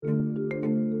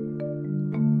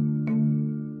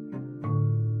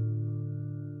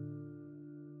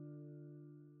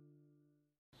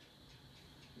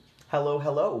Hello,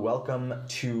 hello. Welcome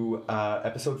to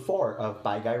episode 4 of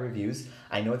biguyreviews.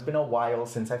 I know it's been a while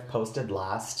since I've posted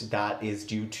last. That is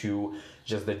due to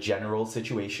just the general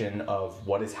situation of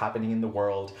what is happening in the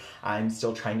world. I'm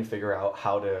still trying to figure out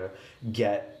how to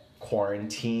get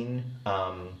quarantine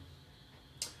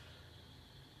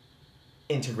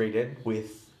integrated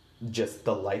with just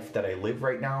the life that I live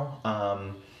right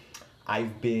now.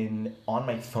 I've been on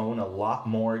my phone a lot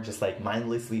more, just like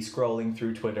mindlessly scrolling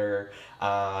through Twitter,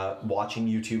 watching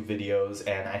YouTube videos,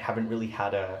 and I haven't really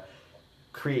had a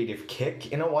creative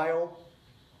kick in a while.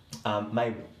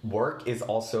 My work is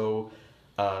also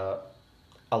a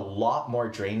lot more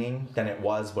draining than it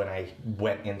was when I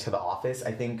went into the office.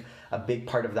 I think a big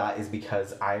part of that is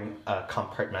because I'm a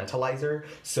compartmentalizer,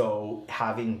 so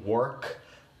having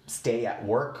stay at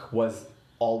work was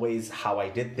always how I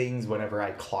did things. Whenever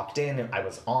I clocked in, I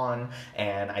was on,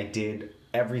 and I did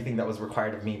everything that was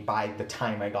required of me by the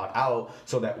time I got out,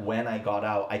 so that when I got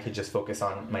out, I could just focus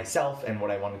on myself and what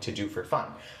I wanted to do for fun.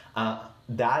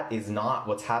 That is not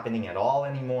what's happening at all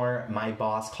anymore. My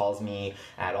boss calls me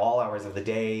at all hours of the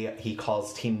day. He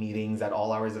calls team meetings at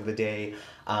all hours of the day.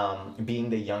 Being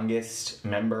the youngest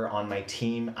member on my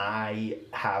team, I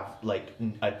have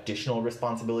additional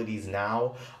responsibilities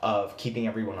now of keeping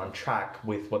everyone on track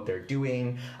with what they're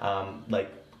doing,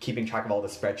 keeping track of all the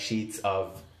spreadsheets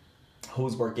of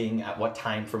who's working at what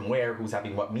time from where, who's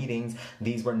having what meetings.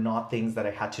 These were not things that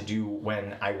I had to do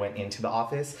when I went into the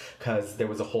office, because there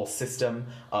was a whole system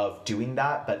of doing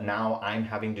that, but now I'm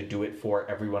having to do it for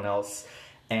everyone else.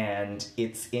 And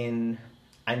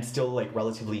I'm still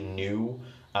relatively new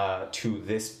to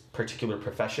this particular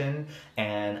profession,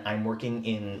 and I'm working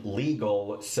in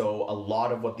legal, so a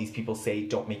lot of what these people say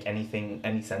don't make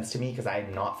any sense to me, because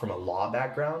I'm not from a law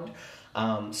background.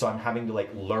 So I'm having to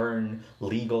learn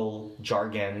legal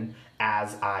jargon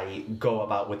as I go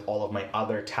about with all of my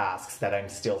other tasks that I'm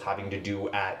still having to do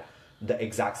at the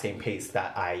exact same pace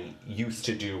that I used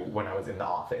to do when I was in the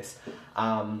office.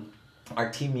 Our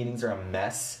team meetings are a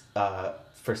mess.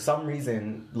 For some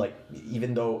reason,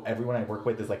 even though everyone I work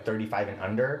with is 35 and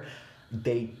under,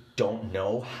 they don't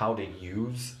know how to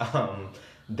use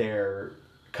their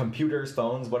computers,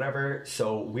 phones, whatever.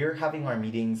 So we're having our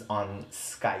meetings on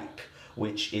Skype,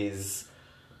 which is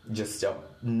just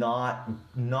not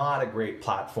a great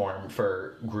platform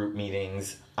for group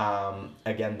meetings.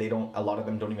 Again, a lot of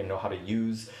them don't even know how to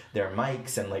use their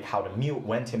mics and how to mute,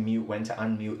 when to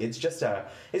unmute. It's just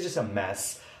a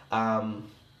mess.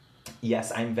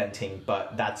 Yes, I'm venting,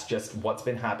 but that's just what's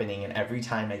been happening. And every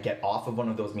time I get off of one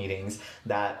of those meetings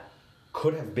that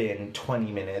could have been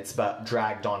 20 minutes but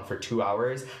dragged on for 2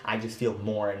 hours, I just feel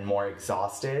more and more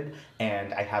exhausted,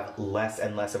 and I have less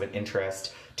and less of an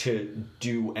interest to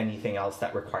do anything else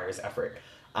that requires effort.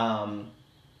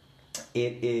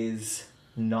 It is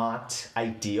not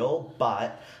ideal,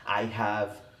 but I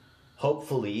have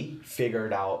hopefully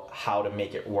figured out how to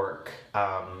make it work.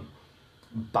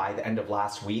 By the end of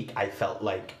last week, I felt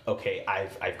okay,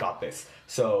 I've got this.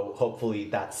 So hopefully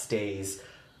that stays.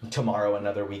 Tomorrow,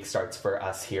 another week starts for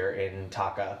us here in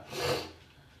Taka.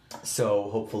 So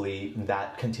hopefully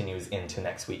that continues into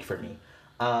next week for me.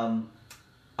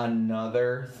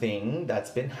 Another thing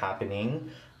that's been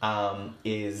happening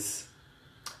is...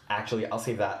 Actually, I'll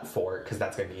save that because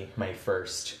that's going to be my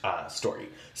first story.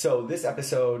 So this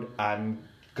episode, I'm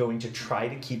going to try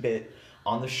to keep it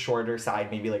on the shorter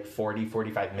side, maybe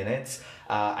 40-45 minutes.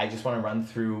 I just want to run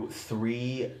through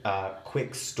 3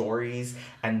 quick stories,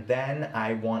 and then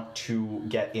I want to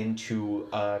get into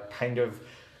a kind of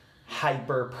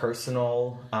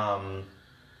hyper-personal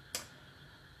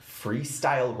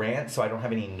freestyle rant, so I don't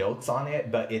have any notes on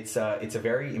it, but it's a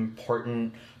very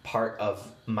important part of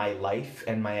my life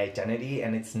and my identity,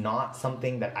 and it's not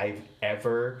something that I've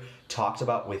ever talked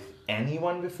about with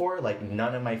anyone before.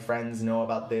 None of my friends know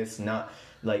about this.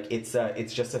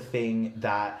 It's just a thing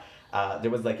that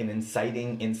there was an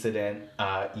inciting incident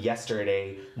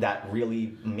yesterday that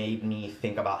really made me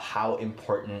think about how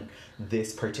important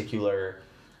this particular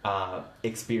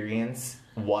experience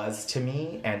was to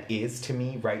me and is to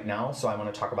me right now. So I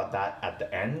want to talk about that at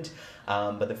the end.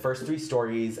 But the first 3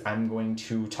 stories, I'm going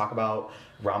to talk about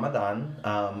Ramadan.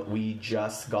 We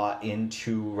just got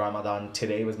into Ramadan.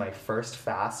 Today was my first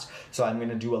fast. So I'm going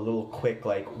to do a little quick,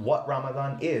 what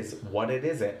Ramadan is, what it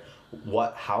isn't,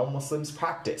 how Muslims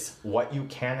practice, what you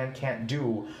can and can't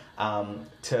do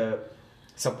to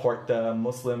support the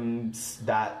Muslims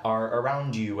that are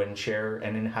around you and share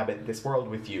and inhabit this world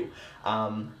with you.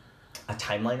 A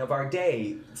timeline of our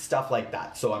day, stuff like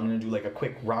that. So I'm going to do a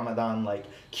quick Ramadan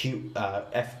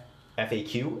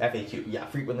FAQ, yeah,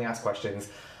 frequently asked questions.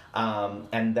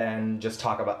 and then just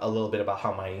talk about a little bit about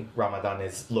how my Ramadan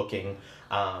is looking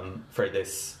for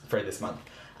this month.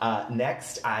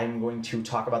 Next, I'm going to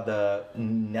talk about the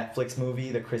Netflix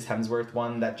movie, the Chris Hemsworth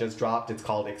one that just dropped. It's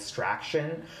called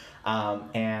Extraction,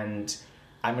 and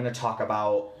I'm going to talk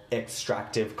about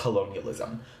extractive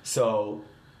colonialism. So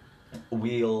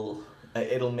it'll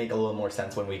make a little more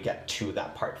sense when we get to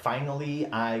that part. Finally,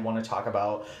 I want to talk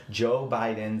about Joe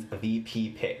Biden's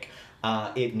VP pick.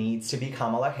 It needs to be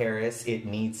Kamala Harris. It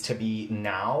needs to be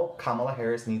now. Kamala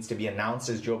Harris needs to be announced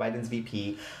as Joe Biden's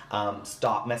VP.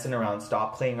 Stop messing around.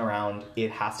 Stop playing around. It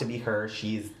has to be her.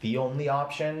 She's the only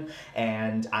option.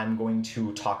 And I'm going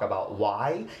to talk about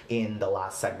why in the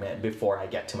last segment before I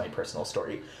get to my personal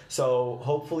story. So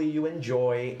hopefully you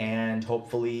enjoy, and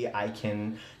hopefully I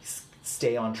can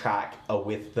stay on track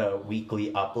with the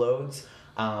weekly uploads.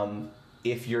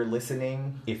 If you're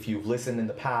listening, if you've listened in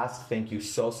the past, thank you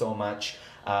so much.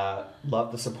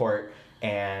 Love the support,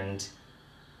 and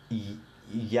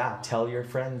yeah, tell your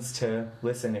friends to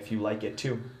listen if you like it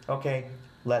too. Okay,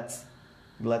 let's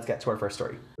get to our first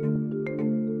story.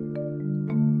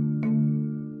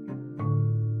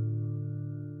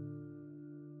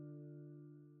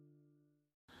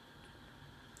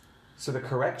 So the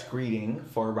correct greeting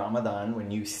for Ramadan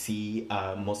when you see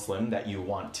a Muslim that you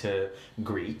want to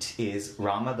greet is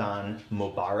Ramadan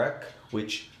Mubarak,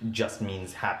 which just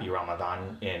means happy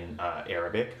Ramadan in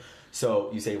Arabic.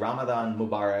 So you say Ramadan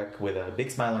Mubarak with a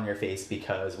big smile on your face,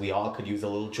 because we all could use a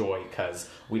little joy because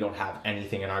we don't have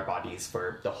anything in our bodies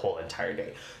for the whole entire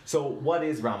day. So what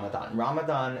is Ramadan?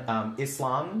 Ramadan,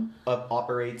 Islam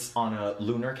operates on a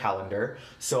lunar calendar.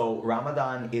 So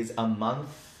Ramadan is a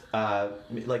month,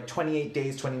 like 28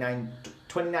 days,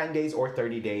 29 days or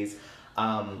 30 days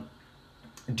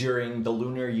during the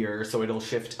lunar year. So it'll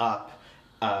shift up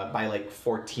by like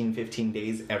 14, 15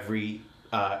 days every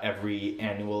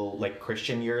annual like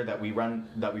Christian year that we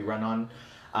run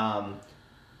on,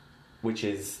 which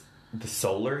is the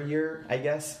solar year, I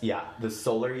guess. Yeah, the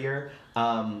solar year.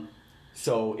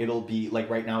 So it'll be like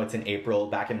right now it's in April.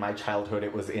 Back in my childhood,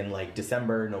 it was in like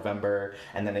December, November,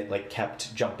 and then it like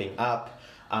kept jumping up.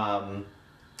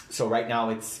 So right now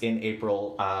it's in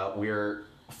April. We're,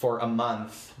 for a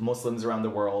month, Muslims around the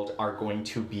world are going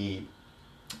to be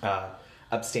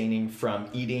abstaining from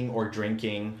eating or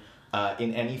drinking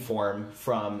in any form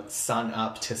from sun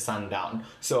up to sundown.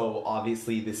 So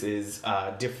obviously this is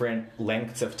different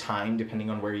lengths of time depending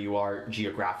on where you are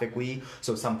geographically.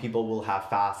 So some people will have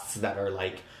fasts that are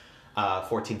like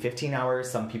 14, 15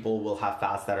 hours. Some people will have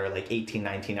fasts that are like 18,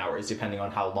 19 hours, depending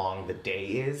on how long the day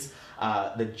is.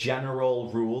 The general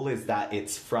rule is that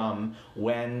it's from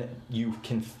when you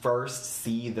can first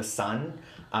see the sun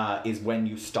is when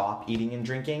you stop eating and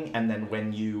drinking, and then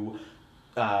when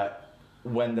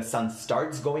the sun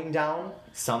starts going down,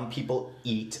 some people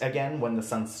eat again when the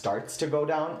sun starts to go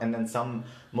down, and then some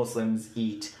Muslims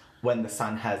eat when the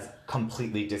sun has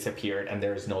completely disappeared and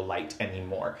there is no light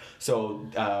anymore. So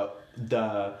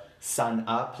the sun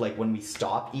up, like when we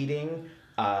stop eating,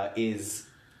 is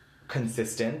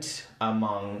consistent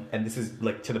among, and this is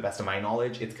like to the best of my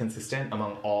knowledge, it's consistent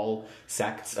among all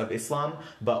sects of Islam,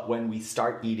 but when we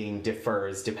start eating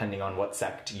differs depending on what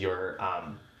sect you're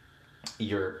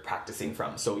practicing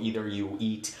from. So either you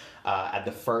eat at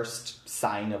the first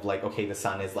sign of like, okay, the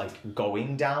sun is like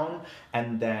going down,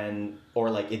 and then, or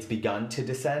like it's begun to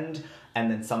descend, and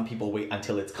then some people wait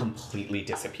until it's completely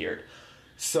disappeared.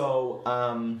 So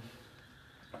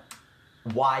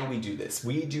why we do this?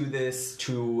 We do this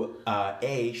to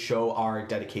show our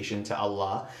dedication to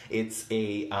Allah. It's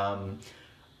a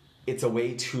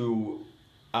way to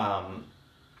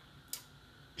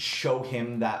show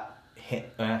him that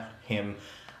him.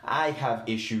 I have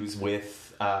issues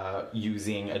with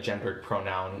using a gendered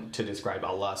pronoun to describe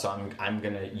Allah, so I'm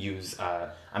gonna use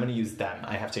them.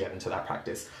 I have to get into that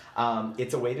practice.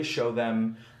 It's a way to show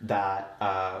them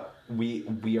that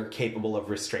we are capable of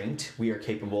restraint. We are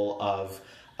capable of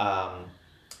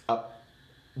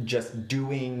just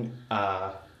doing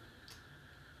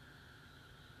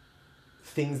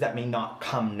things that may not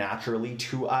come naturally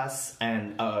to us,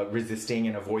 and resisting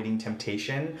and avoiding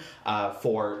temptation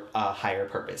for a higher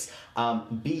purpose.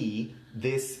 B,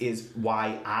 this is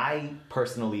why I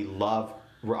personally love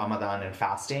Ramadan and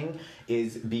fasting,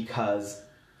 is because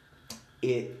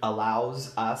it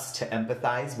allows us to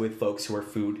empathize with folks who are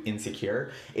food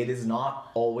insecure. It is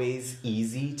not always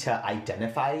easy to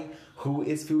identify who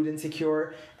is food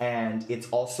insecure, and it's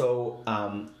also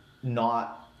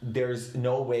there's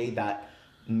no way that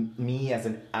me as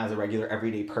a regular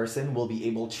everyday person will be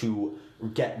able to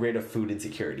get rid of food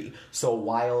insecurity. So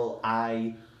while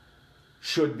I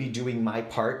should be doing my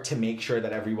part to make sure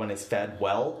that everyone is fed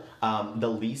well. The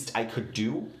least I could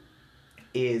do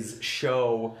is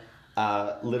show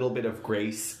a little bit of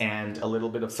grace and a little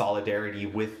bit of solidarity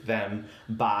with them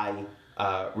by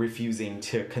refusing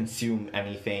to consume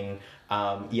anything.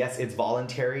 Yes, it's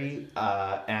voluntary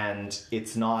and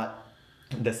it's not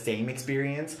the same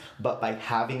experience, but by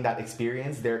having that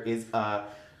experience, there is a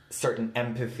certain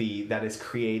empathy that is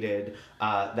created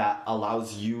that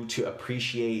allows you to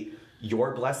appreciate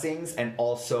your blessings and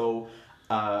also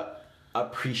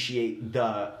appreciate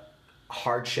the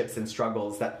hardships and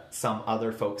struggles that some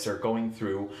other folks are going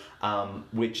through,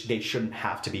 which they shouldn't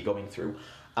have to be going through.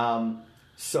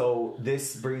 So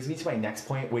this brings me to my next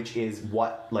point, which is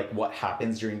what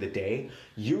happens during the day.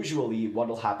 Usually what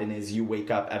will happen is you wake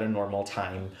up at a normal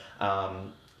time.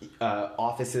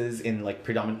 Offices in like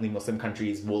predominantly Muslim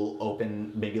countries will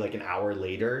open maybe like an hour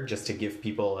later just to give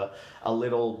people a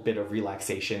little bit of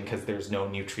relaxation because there's no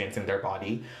nutrients in their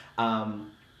body.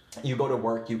 You go to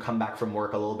work, you come back from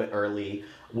work a little bit early.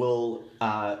 We'll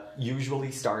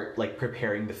usually start like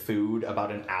preparing the food about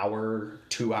an hour,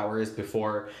 2 hours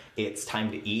before it's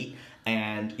time to eat.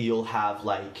 And you'll have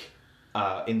like,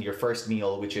 in your first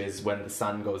meal, which is when the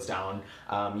sun goes down,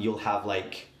 you'll have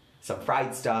like some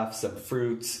fried stuff, some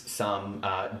fruits, some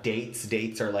dates.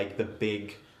 Dates are like the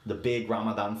big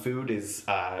Ramadan food is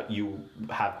you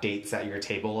have dates at your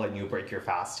table and you break your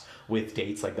fast with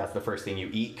dates. Like that's the first thing you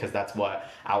eat because that's what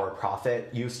our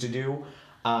Prophet used to do.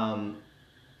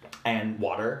 And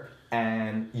water,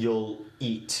 and you'll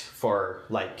eat for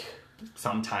like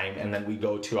some time, and then we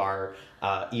go to our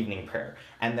evening prayer,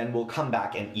 and then we'll come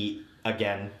back and eat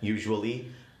again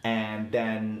usually, and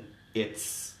then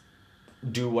it's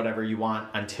do whatever you want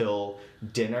until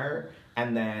dinner,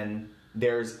 and then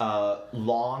there's a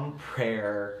long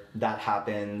prayer that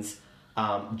happens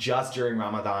just during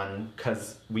Ramadan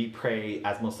because we pray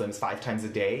as Muslims 5 times a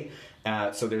day.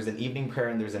 So there's an evening prayer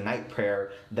and there's a night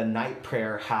prayer. The night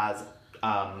prayer has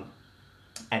an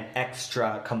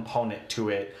extra component to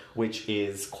it, which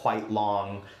is quite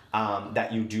long,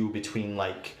 that you do between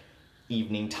like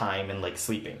evening time and like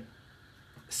sleeping.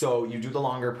 So you do the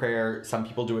longer prayer. Some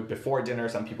people do it before dinner,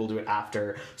 some people do it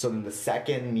after. So then the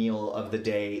second meal of the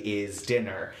day is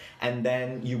dinner. And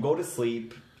then you go to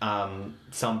sleep.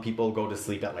 Some people go to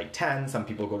sleep at like 10, some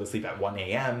people go to sleep at 1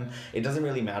 a.m. It doesn't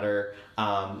really matter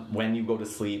when you go to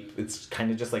sleep. It's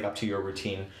kind of just like up to your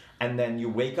routine. And then you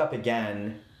wake up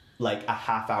again like a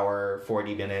half hour,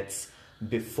 40 minutes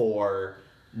before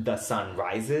the sun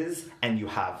rises, and you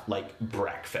have like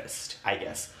breakfast, I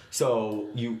guess. So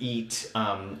you eat,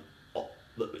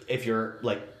 if you're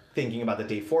like thinking about the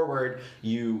day forward,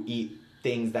 you eat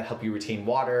things that help you retain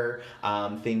water,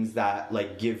 things that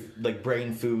like give like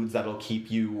brain foods that'll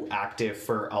keep you active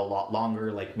for a lot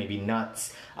longer, like maybe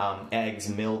nuts, eggs,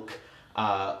 milk,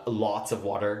 lots of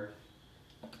water.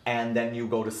 And then you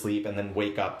go to sleep and then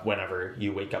wake up whenever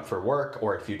you wake up for work,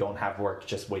 or if you don't have work,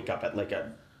 just wake up at like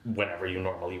whenever you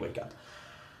normally wake up.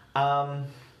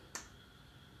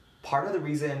 Part of the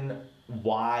reason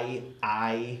why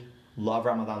I love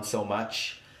Ramadan so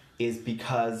much is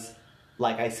because,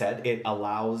 like I said, it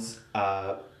allows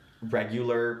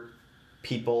regular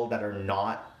people that are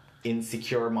not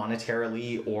insecure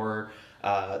monetarily or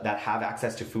that have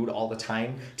access to food all the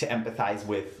time to empathize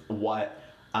with what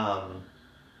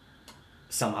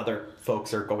some other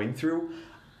folks are going through.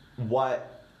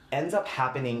 What ends up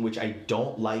happening, which I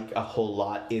don't like a whole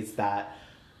lot, is that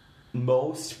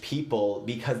most people,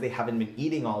 because they haven't been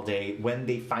eating all day, when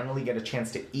they finally get a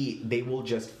chance to eat, they will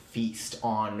just feast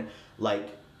on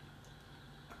like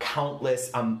countless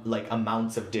like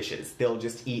amounts of dishes. They'll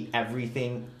just eat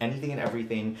everything, anything and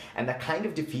everything, and that kind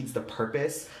of defeats the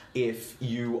purpose if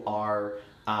you are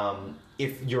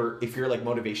if your like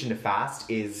motivation to fast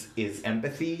is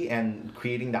empathy and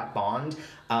creating that bond.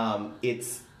 It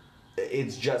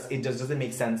just doesn't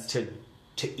make sense to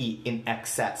eat in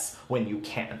excess when you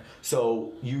can.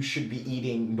 So you should be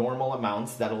eating normal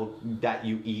amounts that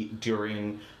you eat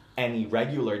during any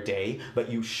regular day, but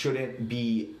you shouldn't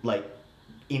be like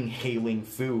inhaling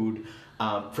food.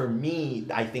 For me,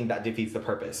 I think that defeats the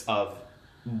purpose of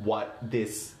what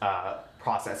this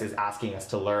process is asking us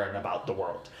to learn about the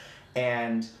world.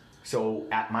 And so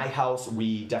at my house,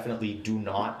 we definitely do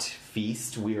not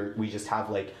feast. We just have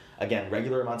like, again,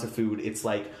 regular amounts of food. It's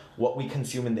like what we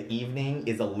consume in the evening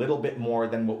is a little bit more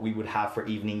than what we would have for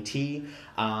evening tea.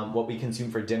 What we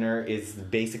consume for dinner is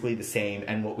basically the same,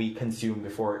 and what we consume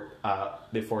before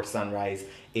sunrise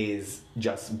is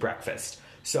just breakfast.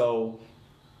 So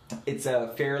it's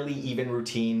a fairly even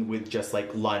routine with just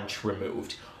like lunch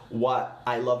removed. What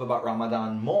I love about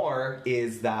Ramadan more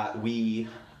is that we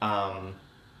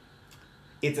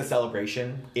It's a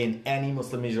celebration in any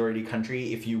Muslim majority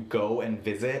country. If you go and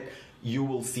visit, you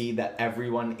will see that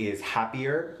everyone is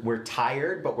happier. We're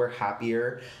tired, but we're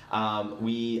happier.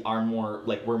 We are more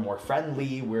we're more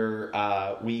friendly.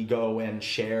 We go and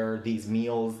share these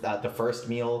meals, the first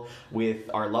meal with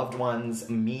our loved ones.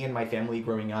 Me and my family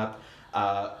growing up,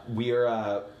 we're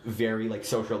a very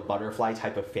social butterfly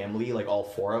type of family. Like all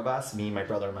four of us, me, my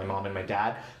brother, my mom, and my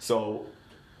dad. So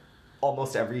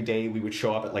almost every day we would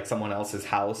show up at someone else's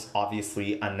house,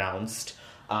 obviously announced,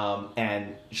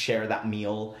 and share that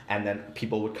meal, and then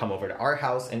people would come over to our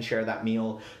house and share that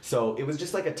meal. So it was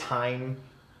just a time.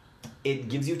 It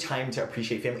gives you time to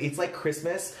appreciate family. It's like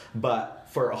Christmas, but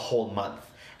for a whole month.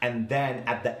 And then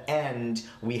at the end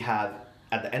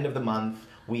of the month,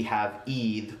 we have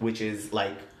Eid, which is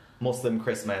Muslim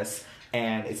Christmas,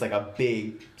 and it's a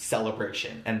big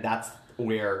celebration. And that's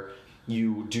where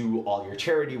you do all your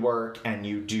charity work, and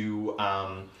you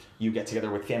get together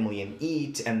with family and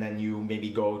eat, and then you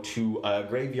maybe go to a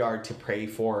graveyard to pray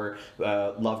for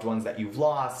loved ones that you've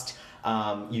lost.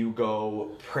 You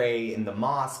go pray in the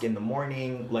mosque in the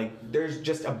morning. There's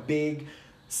just a big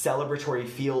celebratory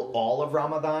feel all of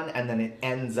Ramadan, and then it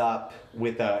ends up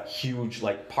with a huge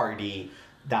party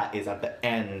that is at the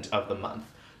end of the month.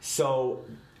 So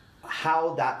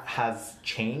how that has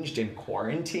changed in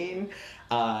quarantine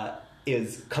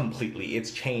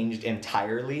it's changed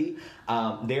entirely.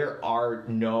 There are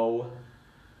no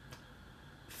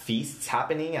feasts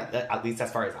happening, at least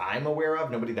as far as I'm aware of.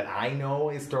 Nobody that I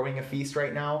know is throwing a feast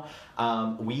right now.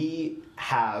 We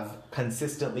have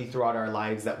consistently throughout our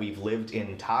lives that we've lived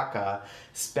in Dhaka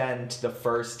spent the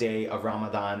first day of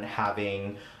Ramadan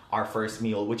having our first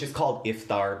meal, which is called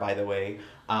iftar, by the way.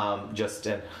 Just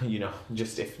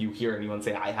if you hear anyone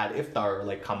say I had iftar,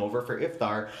 or come over for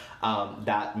iftar,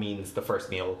 that means the first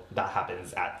meal that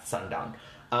happens at sundown.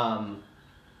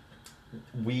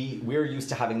 We're used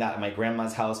to having that at my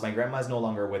grandma's house. My grandma's no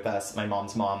longer with us, my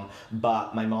mom's mom,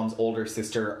 but my mom's older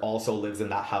sister also lives in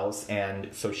that house,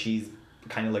 and so she's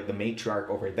kind of the matriarch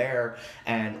over there,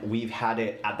 and we've had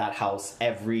it at that house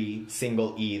every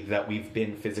single Eid that we've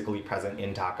been physically present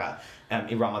in Dhaka,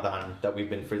 in Ramadan that we've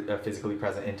been physically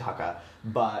present in Dhaka.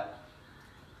 But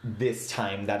this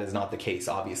time that is not the case,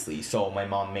 obviously. So my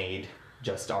mom made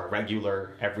just our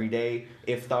regular everyday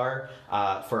iftar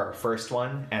for our first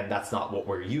one, and that's not what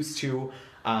we're used to.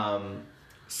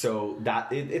 So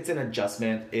that it's an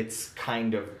adjustment. It's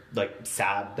kind of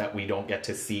sad that we don't get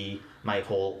to see my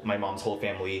mom's whole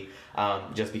family,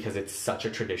 just because it's such a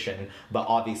tradition. But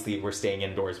obviously we're staying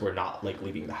indoors. We're not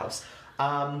leaving the house.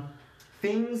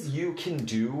 Things you can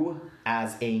do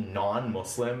as a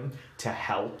non-Muslim to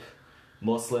help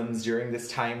Muslims during this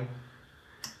time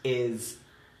is,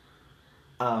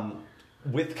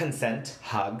 with consent,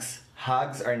 hugs.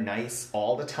 Hugs are nice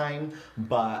all the time,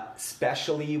 but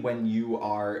especially when you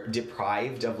are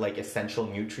deprived of essential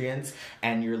nutrients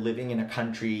and you're living in a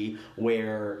country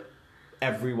where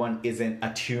everyone isn't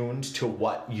attuned to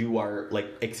what you are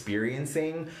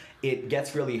experiencing, it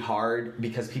gets really hard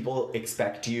because people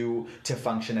expect you to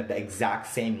function at the exact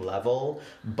same level,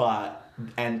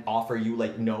 and offer you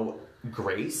no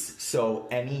grace. So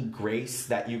any grace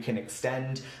that you can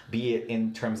extend, be it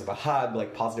in terms of a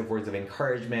hug, positive words of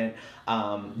encouragement,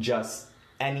 just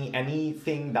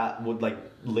anything that would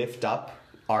lift up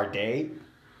our day,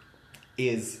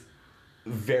 is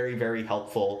very, very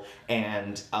helpful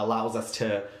and allows us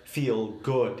to feel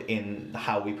good in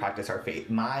how we practice our faith.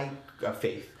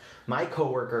 My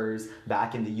coworkers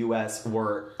back in the US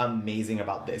were amazing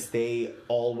about this. They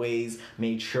always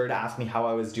made sure to ask me how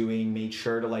I was doing, made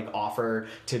sure to offer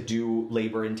to do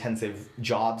labor-intensive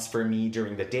jobs for me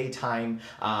during the daytime.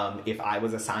 If I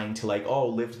was assigned to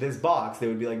lift this box, they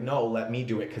would be no, let me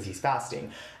do it because he's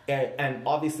fasting. And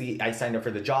obviously I signed up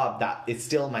for the job. That it's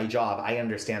still my job. I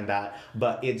understand that,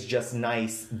 but it's just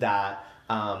nice that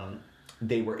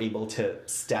they were able to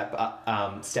step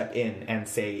in and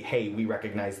say, hey, we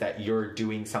recognize that you're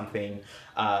doing something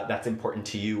that's important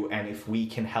to you, and if we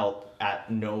can help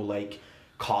at no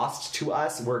cost to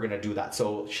us, we're gonna do that.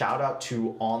 So shout out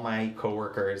to all my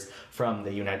coworkers from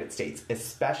the United States,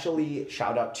 especially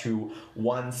shout out to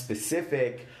one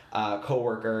specific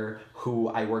coworker who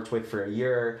I worked with for a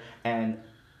year, and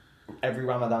every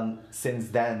Ramadan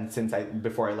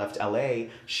before I left LA,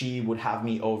 she would have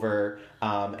me over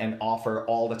and offer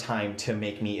all the time to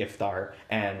make me iftar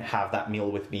and have that meal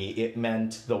with me. It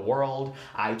meant the world.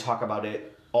 I talk about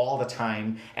it all the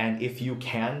time, and if you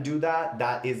can do that,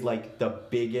 that is the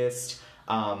biggest,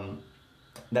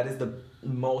 that is the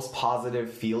most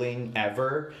positive feeling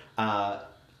ever.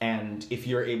 And if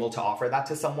you're able to offer that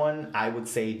to someone, I would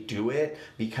say do it,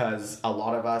 because a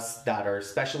lot of us that are,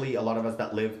 especially a lot of us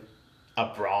that live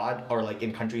abroad or like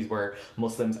in countries where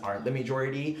Muslims aren't the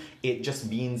majority, it just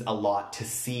means a lot to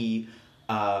see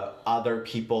other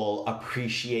people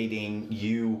appreciating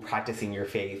you practicing your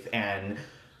faith and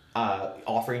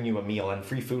offering you a meal, and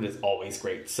free food is always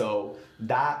great. So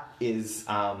that is,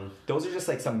 those are just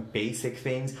like some basic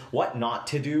things. What not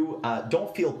to do,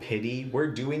 don't feel pity.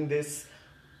 We're doing this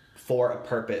for a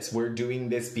purpose. We're doing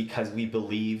this because we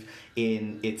believe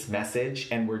in its message,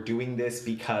 and we're doing this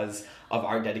because of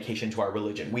our dedication to our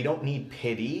religion. We don't need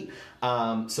pity.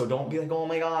 So don't be like, oh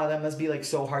my God, that must be like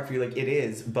so hard for you. Like, it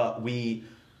is, but we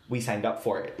signed up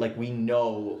for it. Like, we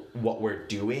know what we're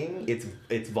doing.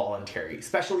 It's voluntary,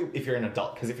 especially if you're an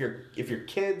adult. Because if you're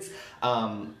kids,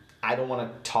 I don't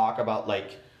want to talk about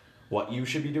like what you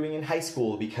should be doing in high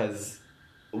school, because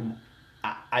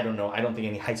I don't know. I don't think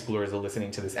any high schoolers are listening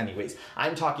to this anyways.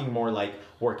 I'm talking more like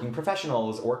working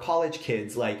professionals or college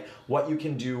kids, like what you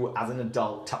can do as an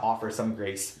adult to offer some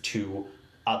grace to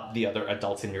the other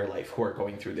adults in your life who are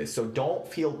going through this. So don't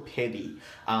feel pity.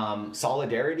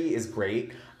 Solidarity is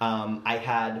great. I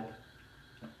had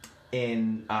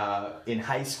in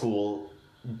high school,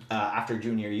 after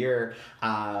junior year,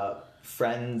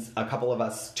 friends, a couple of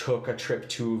us took a trip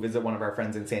to visit one of our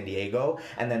friends in San Diego,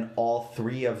 and then all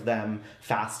three of them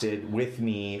fasted with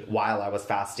me while I was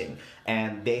fasting,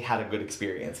 and they had a good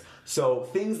experience. So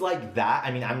things like that,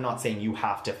 I mean, I'm not saying you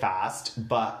have to fast,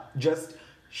 but just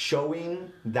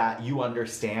showing that you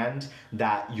understand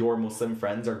that your Muslim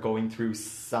friends are going through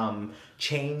some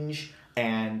change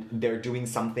and they're doing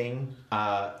something,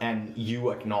 and you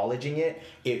acknowledging it,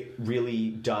 it really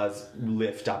does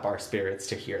lift up our spirits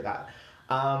to hear that.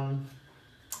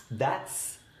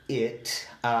 That's it.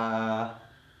 Yeah,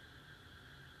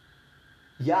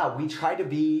 we try to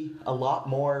be a lot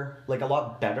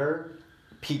better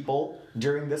people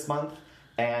during this month.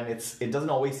 And it doesn't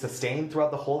always sustain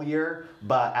throughout the whole year,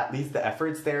 but at least the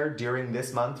effort's there during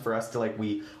this month for us to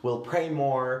we will pray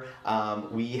more.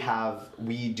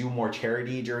 We do more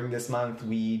charity during this month.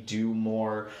 We do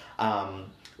more,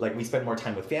 we spend more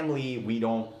time with family. We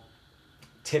don't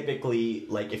typically,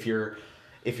 if you're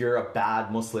a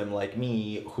bad Muslim like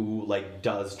me who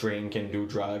does drink and do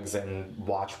drugs and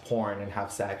watch porn and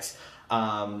have sex,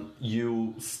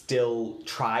 you still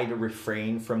try to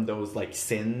refrain from those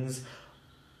sins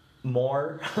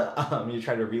more. You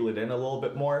try to reel it in a little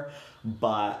bit more,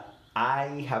 but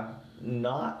I have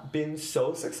not been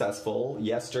so successful.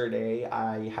 Yesterday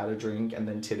I had a drink, and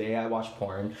then today I watched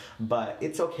porn, but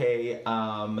it's okay.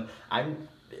 I'm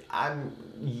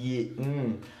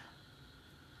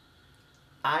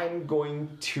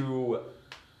going to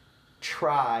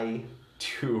try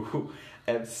to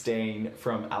abstain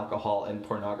from alcohol and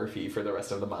pornography for the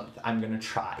rest of the month. I'm gonna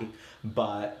try,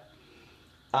 but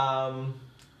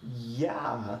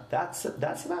yeah, that's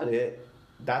about it.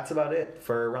 That's about it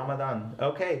for Ramadan.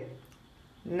 Okay,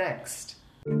 next.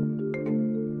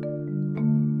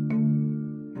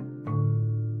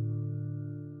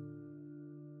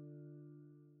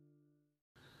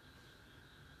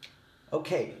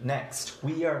 Okay, next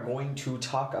we are going to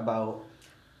talk about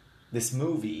this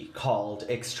movie called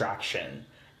Extraction.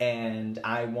 And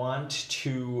I want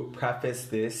to preface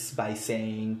this by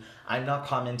saying I'm not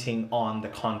commenting on the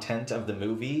content of the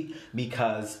movie,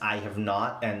 because I have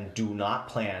not and do not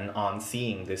plan on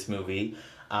seeing this movie.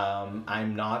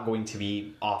 I'm not going to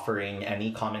be offering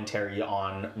any commentary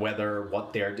on whether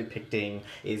what they're depicting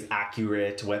is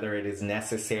accurate, whether it is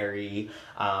necessary,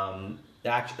 whether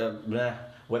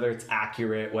it's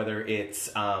accurate, whether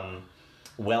it's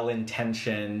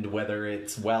well-intentioned, whether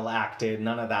it's well-acted,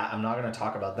 none of that. I'm not going to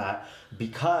talk about that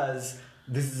because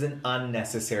this is an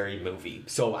unnecessary movie.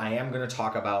 So I am going to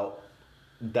talk about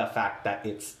the fact that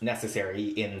it's necessary,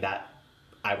 in that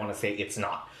I want to say it's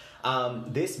not.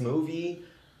 This movie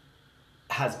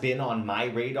has been on my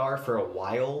radar for a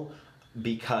while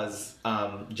because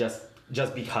just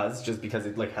because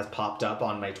it has popped up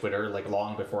on my Twitter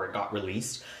long before it got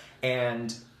released,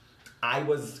 and I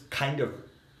was kind of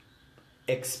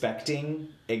expecting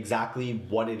exactly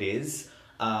what it is.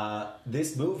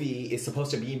 This movie is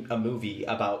supposed to be a movie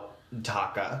about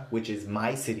Dhaka, which is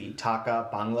my city,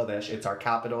 Dhaka, Bangladesh. It's our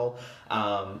capital,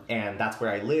 and that's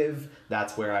where I live.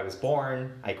 That's where I was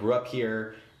born. I grew up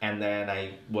here, and then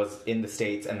I was in the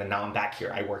States, and then now I'm back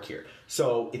here. I work here.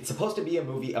 So it's supposed to be a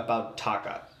movie about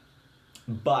Dhaka,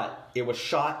 but it was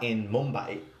shot in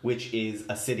Mumbai, which is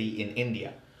a city in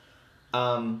India.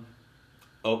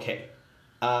 Okay.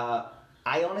 I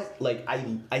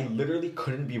literally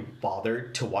couldn't be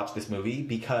bothered to watch this movie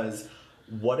because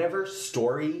whatever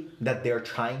story that they're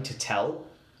trying to tell,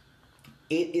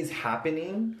 it is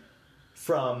happening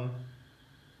from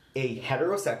a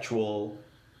heterosexual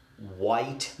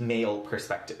white male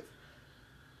perspective.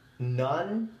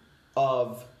 None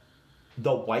of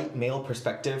the white male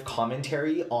perspective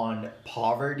commentary on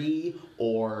poverty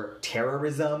or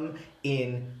terrorism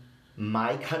in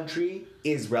my country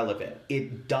is relevant.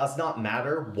 It does not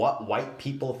matter what white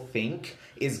people think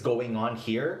is going on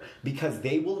here, because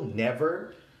they will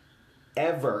never,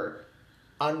 ever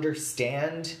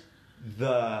understand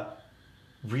the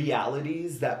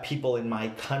realities that people in my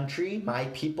country, my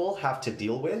people, have to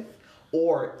deal with,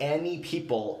 or any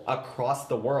people across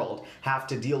the world have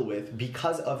to deal with,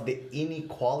 because of the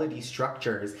inequality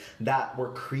structures that were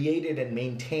created and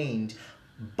maintained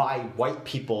by white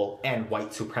people and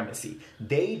white supremacy.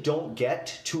 They don't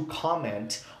get to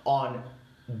comment on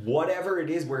whatever it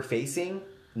is we're facing,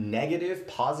 negative,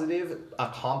 positive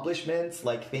accomplishments,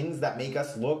 like things that make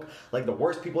us look like the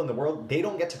worst people in the world. They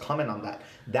don't get to comment on that.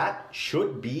 That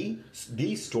should be,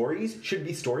 these stories should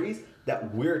be stories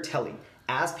that we're telling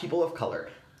as people of color,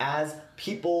 as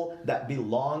people that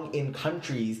belong in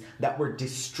countries that were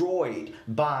destroyed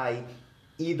by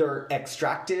either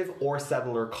extractive or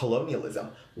settler colonialism.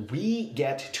 We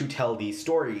get to tell these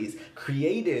stories.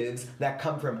 Creatives that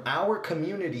come from our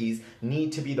communities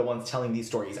need to be the ones telling these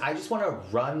stories. I just want to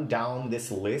run down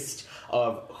this list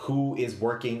of who is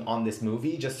working on this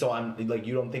movie, just so I'm like,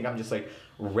 you don't think I'm just like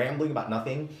rambling about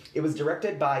nothing. It was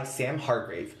directed by Sam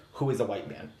Hargrave, who is a white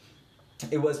man.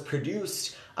 It was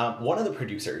produced, one of the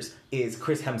producers is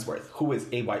Chris Hemsworth, who is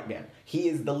a white man. He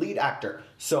is the lead actor.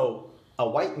 So a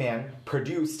white man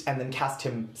produced and then cast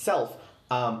himself.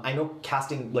 I know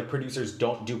casting, like producers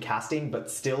don't do casting, but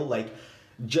still, like,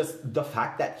 just the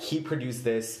fact that he produced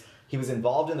this, he was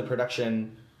involved in the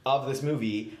production of this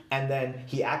movie, and then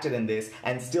he acted in this,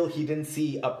 and still he didn't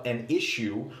see an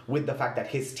issue with the fact that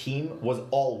his team was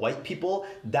all white people.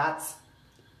 That's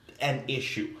an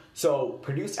issue. So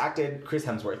produced, acted Chris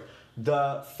Hemsworth.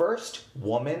 The first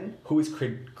woman who is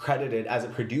credited as a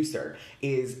producer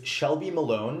is Shelby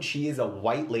Malone. She is a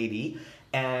white lady,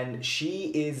 and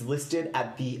she is listed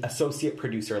at the associate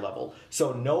producer level.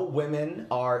 So no women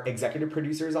are executive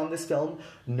producers on this film.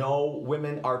 No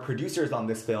women are producers on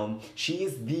this film. She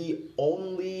is the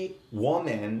only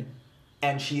woman,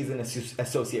 and she is an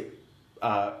associate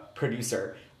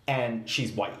producer, and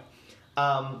she's white.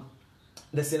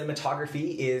 The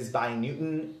cinematography is by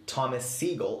Newton Thomas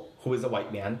Siegel, who is a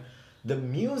white man. The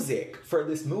music for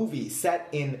this movie, set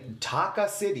in Dhaka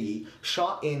City,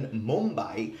 shot in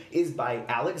Mumbai, is by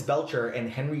Alex Belcher and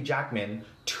Henry Jackman,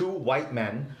 two white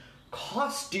men.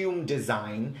 Costume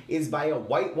design is by a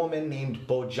white woman named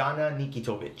Bojana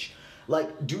Nikitovich.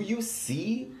 Like, do you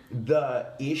see the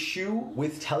issue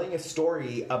with telling a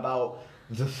story about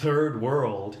the third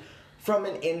world from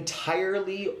an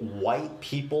entirely white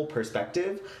people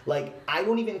perspective? Like, I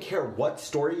don't even care what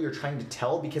story you're trying to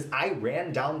tell, because I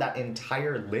ran down that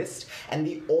entire list, and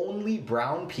the only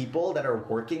brown people that are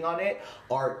working on it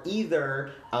are either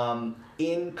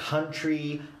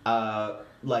in-country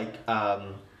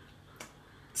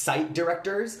site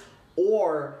directors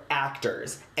or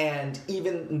actors, and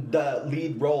even the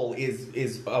lead role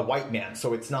is a white man,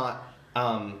 so it's not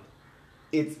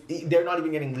they're not even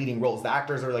getting leading roles. The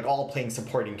actors are like all playing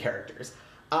supporting characters.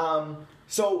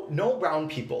 So no brown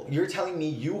people. You're telling me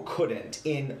you couldn't,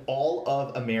 in all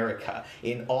of America,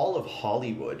 in all of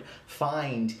Hollywood,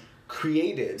 find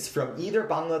creatives from either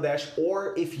Bangladesh,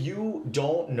 or if you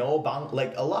don't know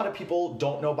like a lot of people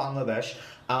don't know Bangladesh,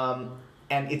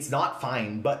 and it's not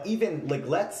fine, but even, like,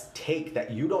 let's take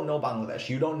that you don't know Bangladesh.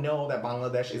 You don't know that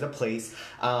Bangladesh is a place.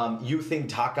 You think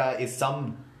Dhaka is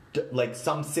some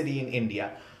city in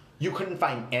India. You couldn't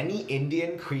find any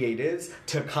Indian creatives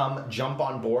to come jump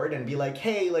on board and be like,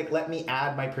 hey, like, let me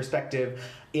add my perspective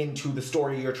into the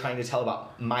story you're trying to tell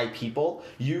about my people.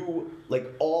 You, like,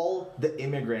 all the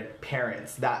immigrant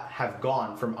parents that have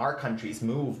gone from our countries,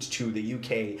 moved to the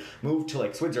UK, moved to,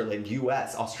 like, Switzerland,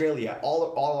 US, Australia,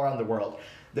 all around the world.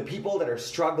 The people that are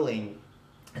struggling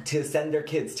to send their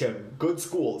kids to good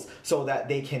schools so that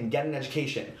they can get an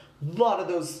education. A lot of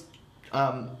those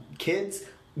kids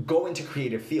go into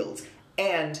creative fields,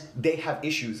 and they have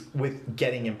issues with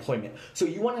getting employment. So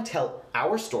you want to tell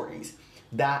our stories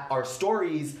that are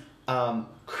stories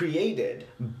created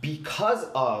because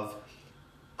of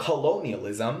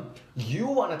colonialism. You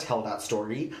want to tell that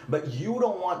story, but you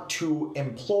don't want to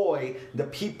employ the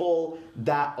people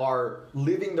that are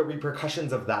living the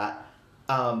repercussions of that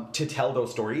to tell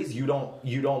those stories. You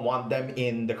don't want them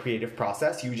in the creative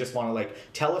process. You just want to, like,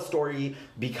 tell a story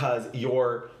because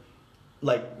you're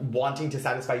like wanting to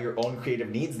satisfy your own creative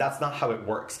needs. That's not how it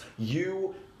works.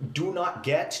 You do not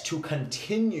get to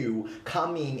continue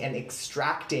coming and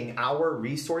extracting our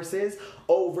resources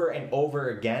over and over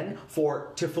again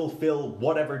to fulfill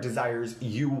whatever desires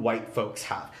you white folks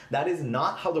have. That is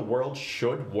not how the world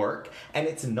should work, and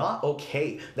it's not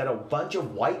okay that a bunch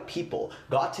of white people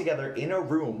got together in a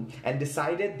room and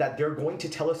decided that they're going to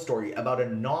tell a story about a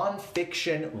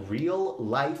non-fiction,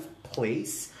 real-life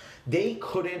place. They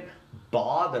couldn't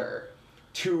bother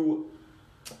to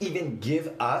even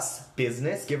give us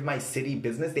business, give my city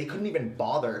business. They couldn't even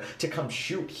bother to come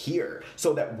shoot here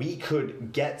so that we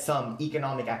could get some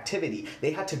economic activity.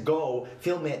 They had to go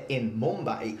film it in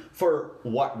Mumbai. For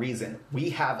what reason? We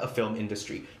have a film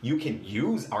industry. You can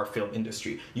use our film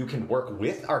industry. You can work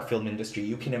with our film industry.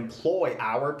 You can employ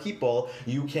our people.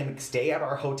 You can stay at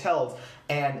our hotels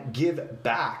and give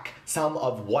back some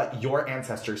of what your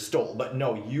ancestors stole. But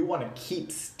no, you want to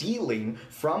keep stealing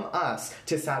from us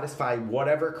to satisfy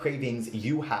whatever cravings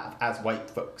you have as white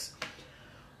folks.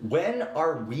 When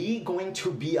are we going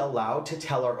to be allowed to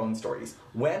tell our own stories?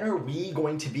 When are we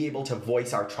going to be able to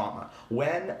voice our trauma?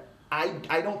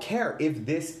 I don't care if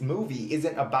this movie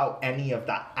isn't about any of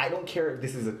that. I don't care if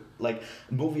this is a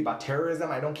movie about terrorism.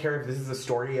 I don't care if this is a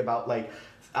story about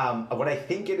what I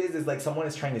think it is like someone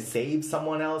is trying to save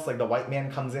someone else, like the white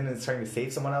man comes in and is trying to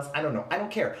save someone else. I don't know. I don't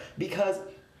care, because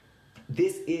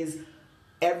this is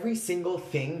every single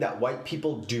thing that white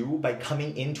people do by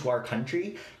coming into our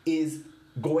country is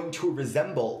going to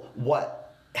resemble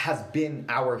what has been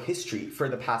our history for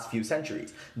the past few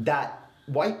centuries. That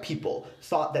white people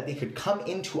thought that they could come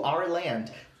into our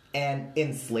land and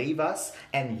enslave us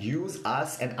and use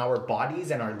us and our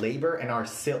bodies and our labor and our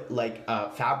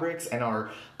fabrics and our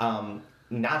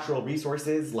natural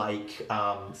resources like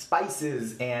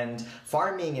spices and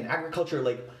farming and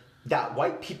agriculture. That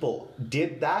white people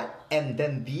did that, and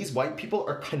then these white people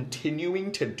are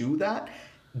continuing to do that.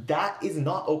 That is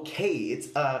not okay.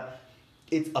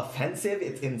 It's offensive,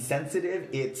 it's insensitive,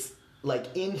 it's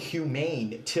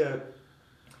inhumane to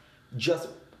just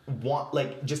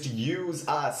use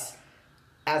us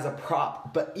as a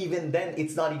prop. But even then,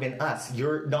 it's not even us.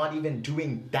 You're not even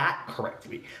doing that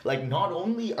correctly. Not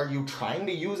only are you trying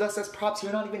to use us as props,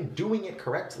 you're not even doing it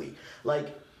correctly.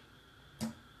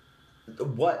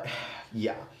 What?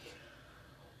 Yeah.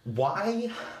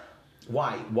 Why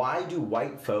do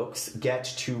white folks get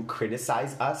to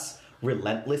criticize us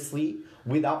relentlessly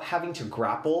without having to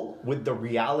grapple with the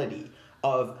reality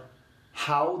of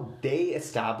how they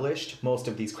established most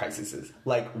of these crises?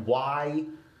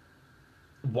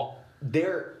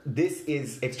 This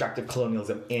is extractive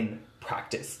colonialism in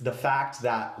practice. The fact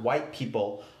that white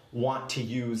people want to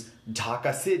use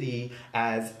caucasity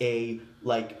as a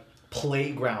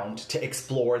playground to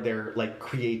explore their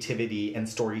creativity and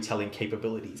storytelling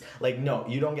capabilities. No,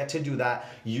 you don't get to do that.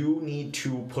 You need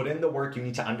to put in the work. You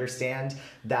need to understand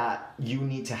that you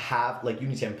need to have you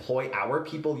need to employ our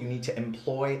people. You need to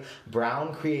employ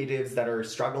brown creatives that are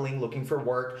struggling, looking for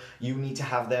work. You need to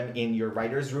have them in your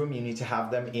writer's room. You need to have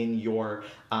them in your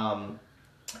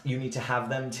you need to have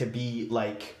them to be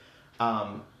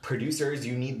producers.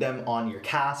 You need them on your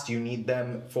cast. You need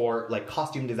them for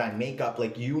costume design, makeup.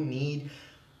 You need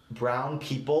brown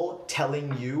people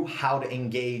telling you how to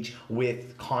engage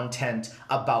with content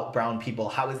about brown people.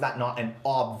 How is that not an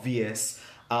obvious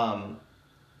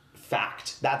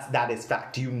fact? That is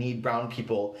fact. You need brown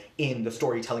people in the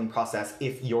storytelling process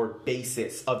if your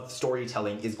basis of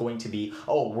storytelling is going to be,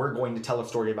 we're going to tell a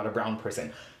story about a brown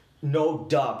person. No,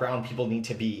 brown people need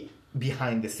to be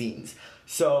behind the scenes.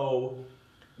 So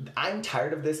I'm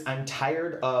tired of this. I'm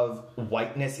tired of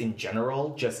whiteness in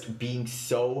general just being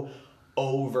so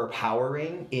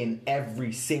overpowering in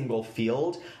every single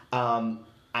field.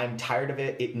 I'm tired of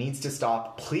it. It needs to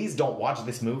stop. Please don't watch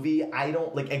this movie. I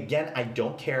don't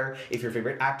care if your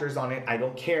favorite actor's on it. I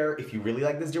don't care if you really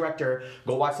like this director.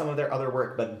 Go watch some of their other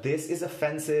work. But this is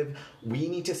offensive. We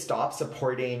need to stop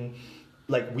supporting,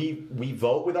 we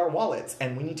vote with our wallets,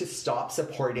 and we need to stop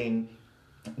supporting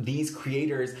these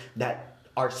creators that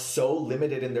are so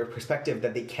limited in their perspective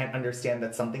that they can't understand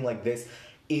that something like this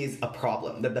is a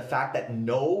problem. That the fact that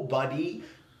nobody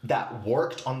that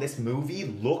worked on this movie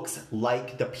looks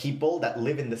like the people that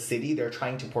live in the city they're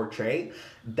trying to portray,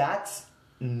 that's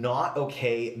not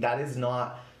okay. That is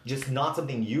not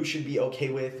something you should be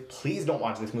okay with. Please don't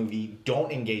watch this movie.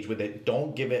 Don't engage with it.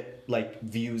 Don't give it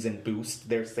views and boost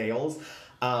their sales.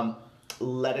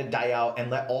 Let it die out,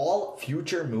 and let all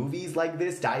future movies like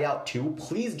this die out too.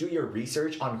 Please do your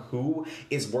research on who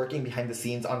is working behind the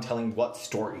scenes on telling what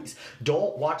stories.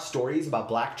 Don't watch stories about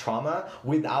Black trauma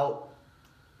without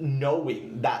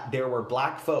knowing that there were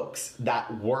black folks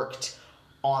that worked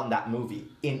on that movie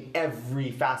in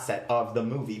every facet of the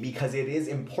movie, because it is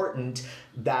important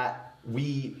that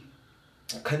we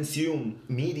consume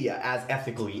media as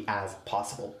ethically as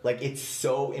possible. Like, it's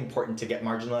so important to get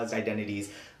marginalized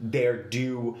identities their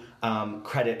due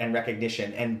credit and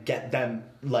recognition, and get them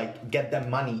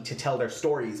money to tell their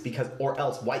stories, because or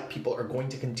else white people are going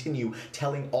to continue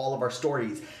telling all of our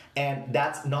stories, and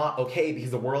that's not okay,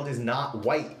 because the world is not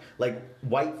white. Like,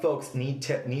 white folks need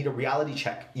a reality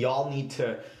check. Y'all need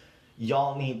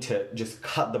to just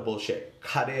cut the bullshit.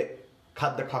 Cut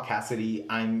the caucasity.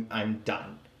 I'm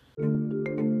done.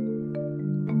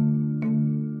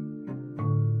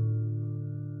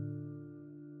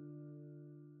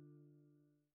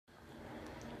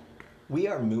 We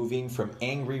are moving from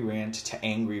angry rant to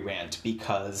angry rant,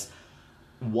 because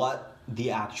what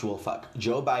the actual fuck?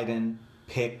 Joe Biden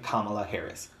picked Kamala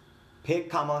Harris. Pick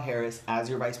Kamala Harris as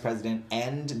your vice president.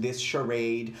 End this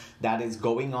charade that is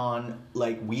going on.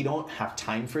 Like, we don't have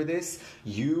time for this.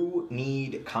 You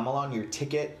need Kamala on your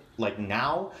ticket. Like,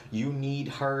 now, you need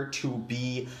her to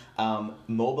be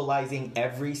mobilizing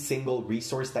every single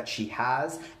resource that she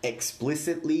has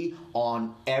explicitly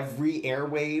on every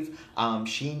airwave.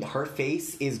 Her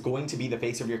face is going to be the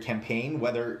face of your campaign,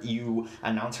 whether you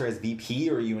announce her as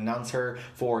VP or you announce her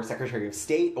for Secretary of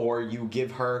State, or you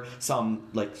give her some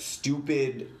like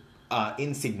stupid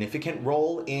insignificant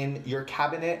role in your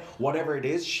cabinet. Whatever it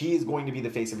is, she is going to be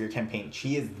the face of your campaign.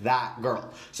 She is that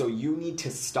girl. So you need to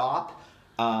stop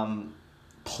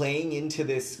playing into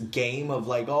this game of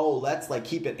like, oh, let's like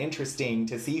keep it interesting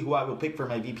to see who I will pick for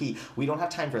my VP. We don't have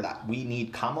time for that. We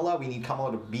need Kamala. We need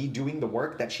Kamala to be doing the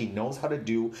work that she knows how to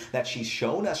do, that she's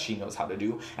shown us she knows how to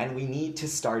do, and we need to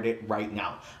start it right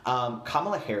now.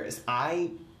 Kamala Harris, I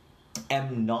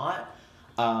am not...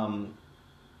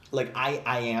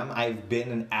 I've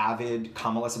been an avid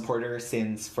Kamala supporter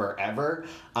since forever.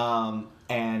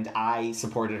 And I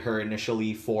supported her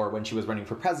initially for when she was running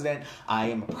for president. I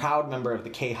am a proud member of the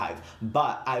K-Hive.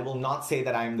 But I will not say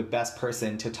that I am the best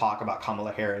person to talk about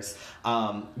Kamala Harris,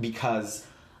 because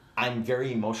I'm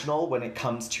very emotional when it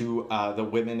comes to the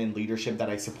women in leadership that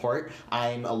I support.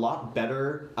 I'm a lot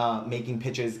better making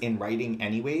pitches in writing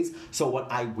anyways. So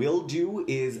what I will do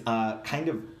is kind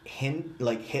of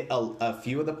hit a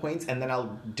few of the points, and then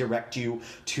I'll direct you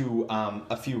to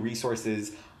a few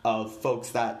resources of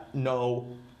folks that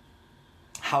know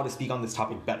how to speak on this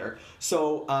topic better.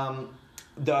 So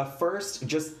the first,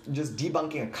 just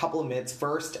debunking a couple of myths.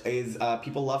 First is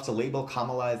people love to label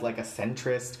Kamala as like a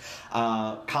centrist.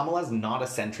 Kamala's not a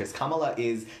centrist. Kamala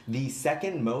is the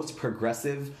second most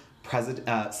progressive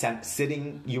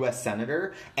sitting U.S.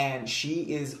 senator, and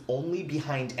she is only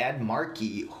behind Ed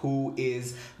Markey, who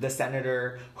is the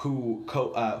senator who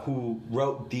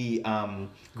wrote the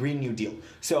Green New Deal.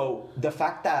 So the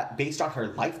fact that based on her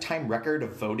lifetime record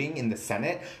of voting in the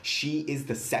Senate, she is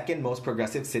the second most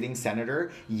progressive sitting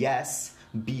senator, yes,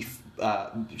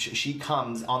 she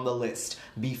comes on the list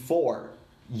before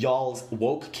y'all's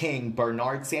woke king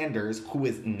Bernard Sanders, who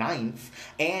is 9th,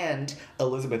 and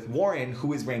Elizabeth Warren,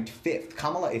 who is ranked 5th.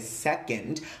 Kamala is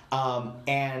 2nd,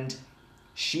 and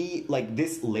she, like,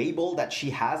 this label that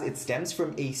she has, it stems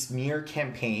from a smear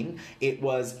campaign. It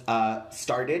was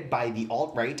started by the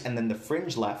alt-right and then the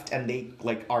fringe left, and they,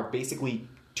 like, are basically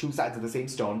two sides of the same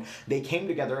stone. They came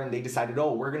together and they decided,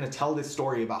 oh, we're going to tell this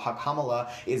story about how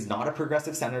Kamala is not a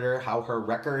progressive senator, how her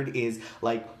record is,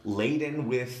 like, laden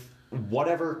with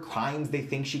whatever crimes they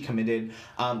think she committed.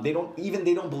 They don't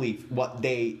believe what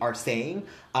they are saying,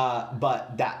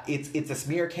 but that it's a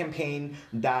smear campaign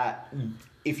that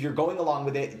if you're going along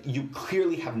with it, you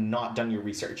clearly have not done your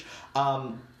research.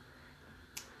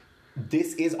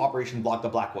 This is Operation Block the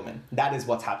Black Woman. That is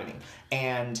what's happening.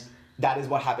 And that is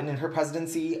what happened in her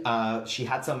presidency. She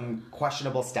had some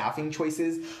questionable staffing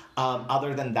choices.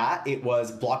 Other than that, it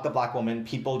was block the black woman.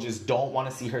 People just don't want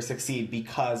to see her succeed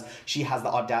because she has the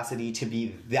audacity to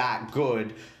be that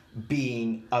good,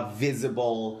 being a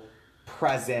visible,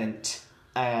 present,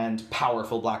 and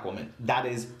powerful black woman. That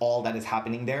is all that is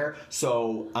happening there.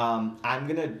 So I'm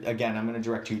gonna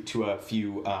direct you to a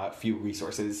few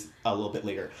resources a little bit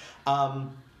later.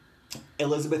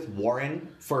 Elizabeth Warren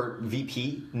for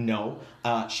VP, no.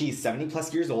 She's 70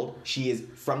 plus years old. She is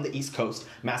from the East Coast.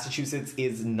 Massachusetts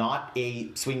is not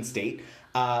a swing state.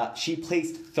 She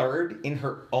placed 3rd in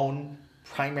her own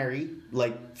primary,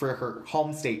 like for her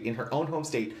home state, in her own home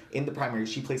state, in the primary,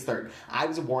 she placed 3rd. I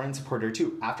was a Warren supporter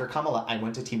too. After Kamala, I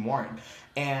went to Team Warren.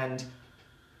 And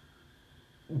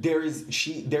there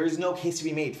is no case to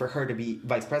be made for her to be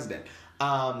vice president.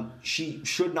 She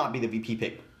should not be the VP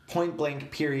pick. point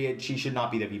blank, period, she should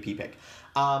not be the VP pick.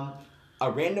 A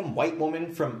random white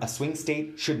woman from a swing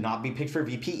state should not be picked for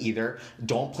VP either.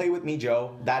 Don't play with me,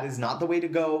 Joe. That is not the way to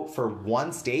go for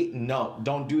one state. No,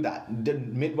 don't do that. The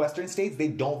Midwestern states, they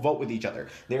don't vote with each other.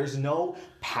 There's no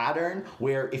pattern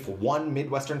where if one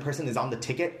Midwestern person is on the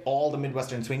ticket, all the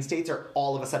Midwestern swing states are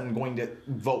all of a sudden going to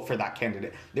vote for that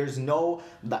candidate. There's no,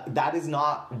 that is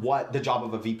not what the job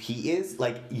of a VP is.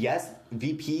 Like, yes,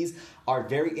 VPs are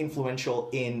very influential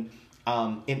in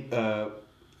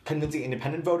convincing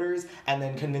independent voters and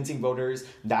then convincing voters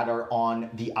that are on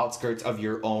the outskirts of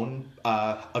your own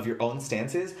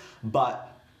stances,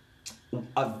 but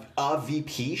a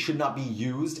VP should not be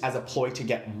used as a ploy to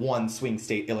get one swing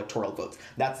state electoral votes.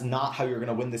 That's not how you're going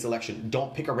to win this election.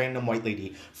 Don't pick a random white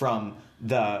lady from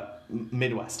the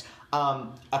Midwest.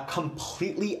 A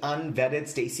completely unvetted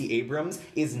Stacey Abrams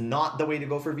is not the way to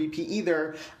go for VP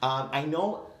either. I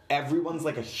know everyone's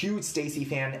like a huge Stacey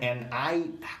fan, and I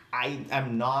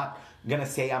am not gonna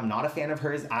say I'm not a fan of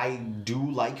hers. I do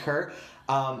like her,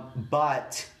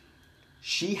 but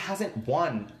she hasn't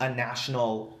won a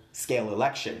national scale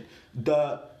election.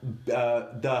 The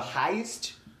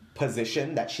highest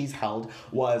position that she's held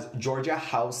was Georgia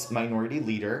House Minority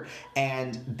Leader,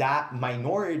 and that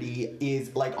minority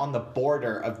is like on the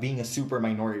border of being a super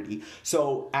minority.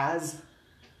 So as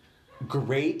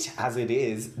great as it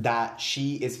is that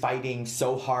she is fighting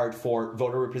so hard for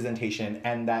voter representation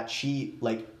and that she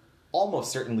like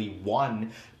almost certainly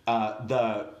won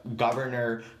the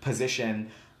governor position,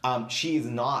 she is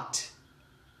not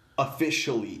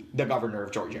officially the governor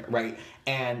of Georgia, right?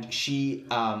 And she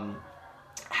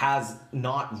has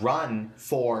not run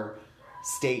for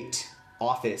state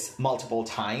office multiple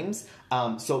times.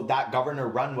 So that governor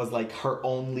run was like her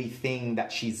only thing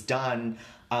that she's done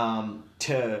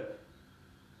to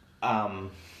I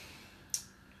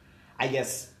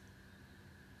guess,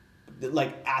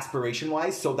 like,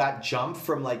 aspiration-wise. So that jump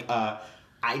from, like, I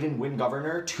didn't win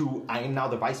governor to I am now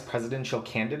the vice presidential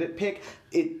candidate pick,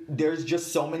 there's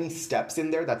just so many steps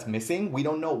in there that's missing. We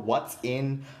don't know what's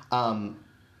in,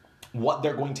 what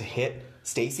they're going to hit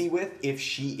Stacey with if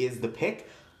she is the pick.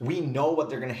 We know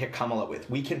what they're going to hit Kamala with.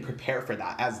 We can prepare for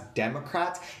that. As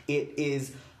Democrats, it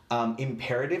is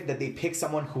imperative that they pick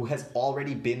someone who has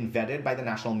already been vetted by the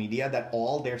national media, that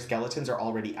all their skeletons are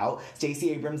already out. Stacey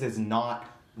Abrams is not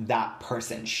that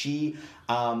person. She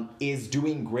is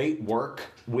doing great work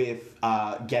with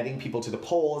getting people to the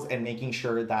polls and making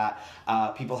sure that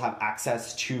people have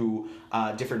access to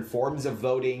different forms of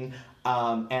voting.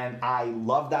 And I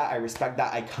love that. I respect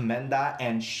that. I commend that.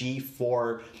 And she,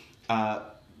 for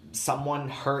someone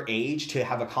her age to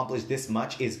have accomplished this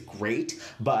much is great.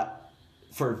 But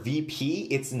for VP,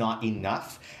 it's not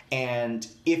enough. And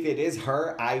if it is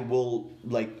her, I will,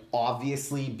 like,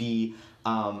 obviously be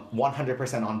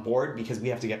 100% on board because we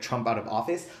have to get Trump out of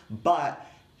office. But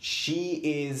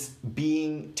she is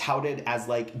being touted as,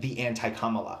 like, the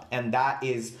anti-Kamala. And that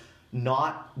is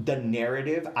not the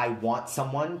narrative I want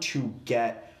someone to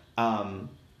get them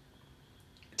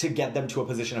to a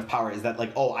position of power, is that,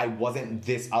 like, oh, I wasn't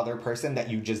this other person that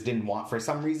you just didn't want for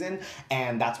some reason,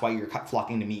 and that's why you're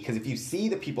flocking to me. Because if you see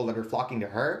the people that are flocking to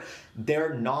her,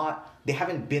 they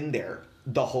haven't been there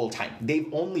the whole time. They've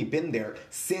only been there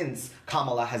since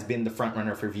Kamala has been the front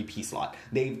runner for VP slot.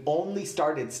 They've only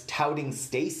started touting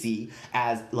Stacey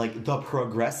as, like, the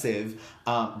progressive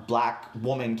black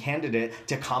woman candidate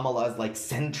to Kamala's, like,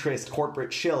 centrist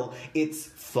corporate shill. It's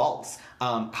false.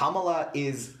 Kamala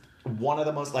is one of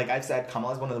the most, like I've said,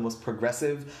 Kamala is one of the most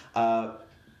progressive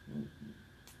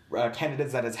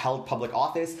candidates that has held public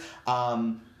office.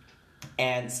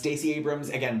 And Stacey Abrams,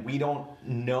 again, we don't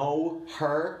know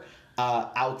her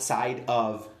outside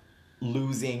of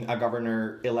losing a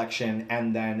governor election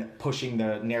and then pushing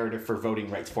the narrative for voting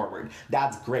rights forward.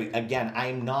 That's great. Again,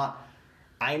 I'm not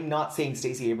saying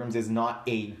Stacey Abrams is not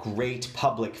a great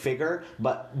public figure,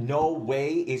 but no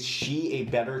way is she a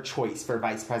better choice for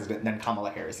vice president than Kamala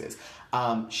Harris is.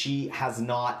 She has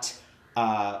not...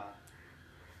 I've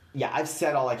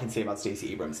said all I can say about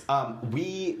Stacey Abrams.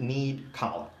 We need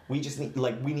Kamala. We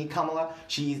need Kamala.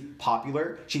 She's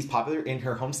popular. She's popular in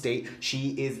her home state.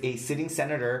 She is a sitting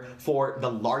senator for the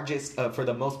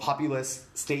most populous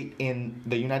state in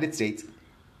the United States.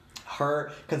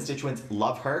 Her constituents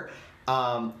love her.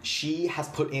 She has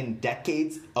put in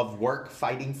decades of work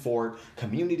fighting for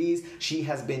communities. She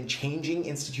has been changing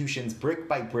institutions brick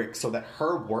by brick so that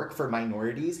her work for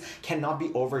minorities cannot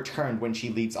be overturned when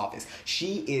she leaves office.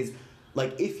 She is,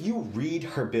 like, if you read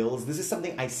her bills, this is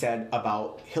something I said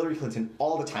about Hillary Clinton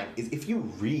all the time, is if you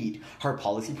read her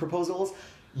policy proposals,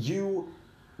 you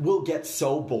will get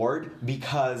so bored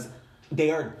because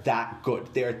they are that good.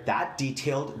 They're that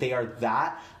detailed. They are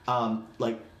that,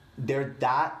 they're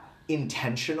that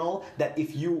intentional that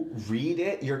if you read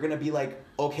it, you're going to be like,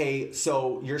 okay,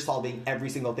 so you're solving every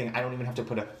single thing. I don't even have to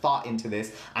put a thought into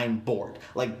this. I'm bored.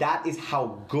 Like, that is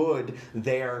how good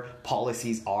their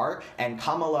policies are. And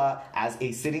Kamala, as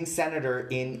a sitting senator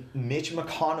in Mitch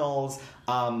McConnell's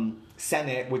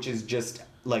Senate, which is just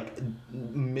like,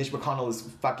 Mitch McConnell is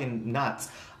fucking nuts.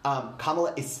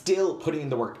 Kamala is still putting in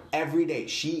the work every day.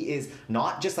 She is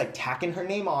not just like tacking her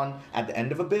name on at the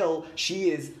end of a bill. She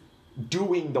is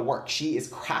doing the work. She is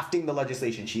crafting the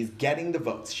legislation. She's getting the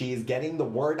votes. She is getting the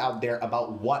word out there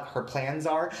about what her plans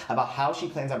are, about how she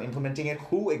plans on implementing it,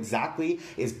 who exactly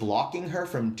is blocking her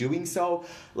from doing so.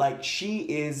 Like, she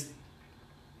is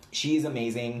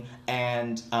amazing,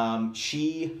 and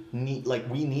we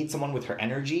need someone with her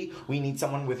energy. We need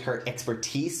someone with her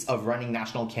expertise of running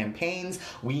national campaigns.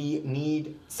 We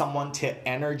need someone to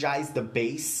energize the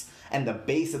base, and the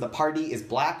base of the party is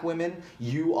Black women.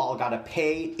 You all gotta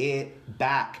pay it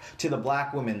back to the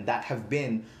Black women that have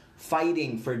been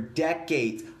fighting for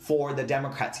decades for the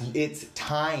Democrats. It's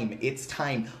time. It's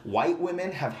time. White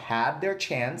women have had their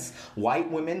chance.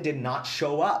 White women did not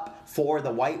show up for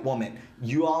the white woman.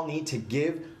 You all need to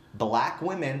give Black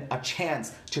women a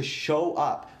chance to show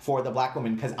up for the Black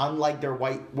women, because unlike their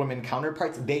white women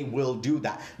counterparts, they will do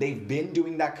that. They've been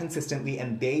doing that consistently,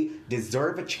 and they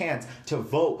deserve a chance to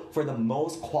vote for the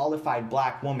most qualified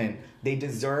Black woman. They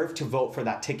deserve to vote for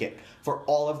that ticket for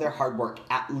all of their hard work,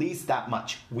 at least that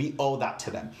much. We owe that to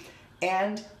them.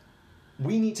 And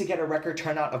we need to get a record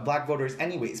turnout of Black voters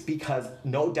anyways, because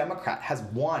no Democrat has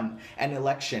won an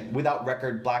election without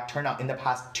record Black turnout in the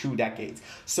past 2 decades.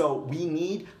 So we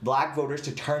need Black voters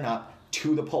to turn up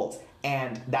to the polls,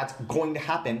 and that's going to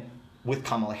happen with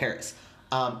Kamala Harris.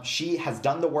 She has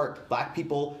done the work. Black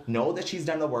people know that she's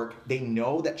done the work. They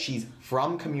know that she's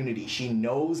from community. She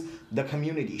knows the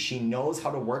community. She knows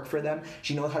how to work for them.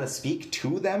 She knows how to speak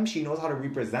to them. She knows how to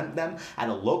represent them at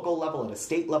a local level, at a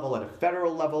state level, at a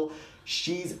federal level.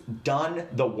 She's done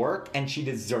the work, and she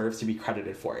deserves to be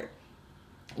credited for it.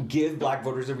 Give Black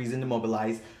voters a reason to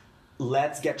mobilize.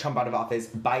 Let's get Trump out of office.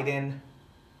 Biden,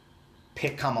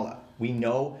 pick Kamala. We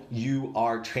know you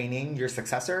are training your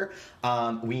successor.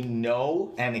 We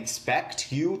know and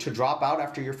expect you to drop out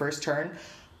after your first term.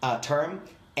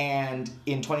 And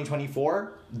in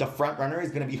 2024, the front runner is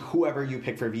going to be whoever you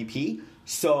pick for VP.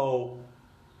 So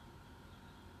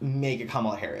make it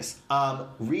Kamala Harris.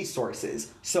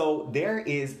 Resources. So there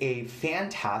is a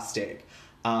fantastic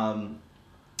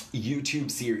YouTube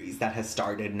series that has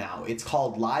started now. It's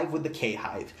called Live with the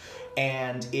K-Hive.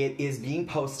 And it is being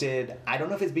posted, I don't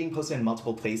know if it's being posted in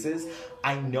multiple places.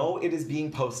 I know it is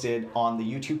being posted on the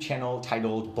YouTube channel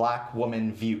titled Black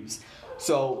Woman Views.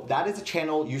 So that is a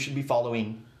channel you should be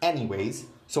following anyways.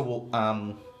 So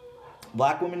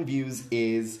Black Woman Views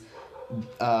is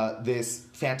this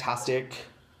fantastic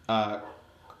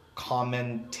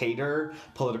commentator,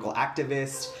 political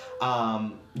activist,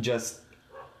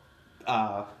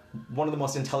 one of the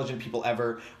most intelligent people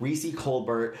ever, Reese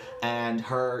Colbert, and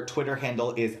her Twitter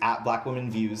handle is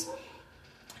 @BlackWomenViews.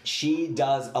 She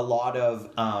does a lot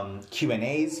of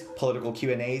Q&As, political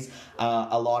Q&As,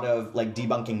 a lot of like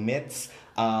debunking myths,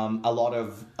 a lot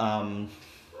of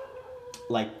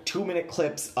like 2-minute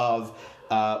clips of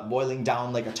boiling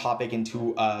down like a topic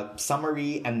into a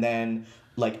summary, and then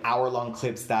like hour-long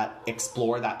clips that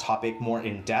explore that topic more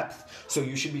in depth. So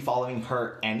you should be following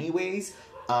her anyways.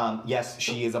 Yes,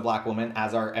 she is a Black woman,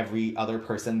 as are every other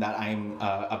person that I'm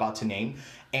about to name.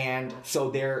 And so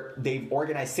they've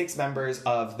organized 6 members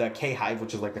of the K-Hive,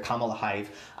 which is like the Kamala Hive,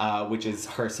 which is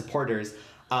her supporters.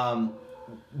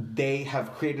 They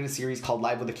have created a series called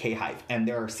Live with the K-Hive, and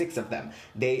there are 6 of them.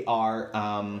 They are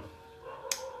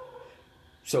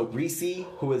so Reese,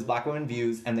 who is Black Women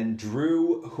Views, and then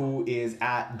Drew, who is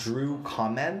 @Drew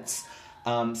Comments,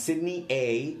 Sydney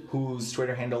A, whose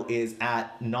Twitter handle is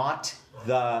 @Not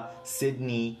the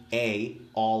Sydney A,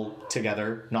 all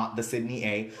together, Not the Sydney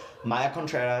A, Maya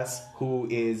Contreras, who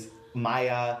is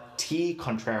Maya T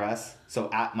Contreras,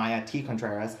 so @Maya T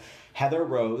Contreras, Heather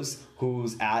Rose,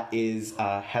 whose is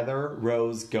Heather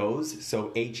Rose Goes, so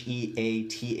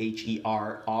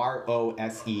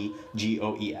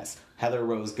HeatherRoseGoes, Heather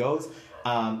Rose Goes,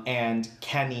 and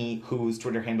Kenny, whose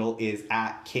Twitter handle is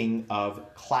 @King of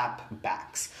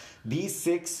Clapbacks. These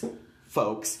 6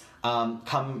 folks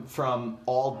come from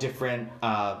all different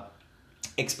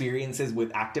experiences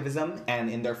with activism, and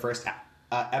in their first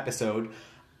episode,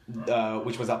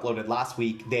 which was uploaded last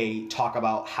week, they talk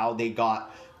about how they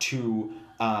got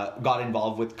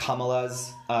involved with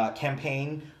Kamala's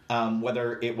campaign,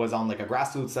 whether it was on like a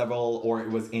grassroots level or it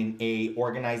was in a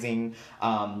organizing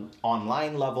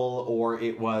online level or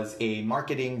it was a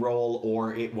marketing role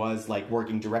or it was like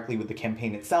working directly with the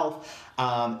campaign itself.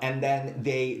 And then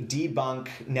they debunk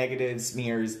negative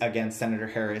smears against Senator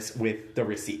Harris with the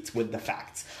receipts, with the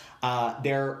facts.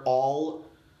 They're all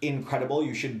incredible.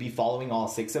 You should be following all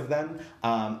 6 of them.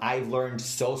 I've learned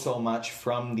so much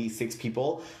from these 6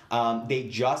 people. They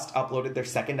just uploaded their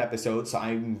 2nd episode, so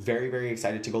I'm very, very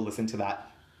excited to go listen to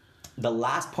that. The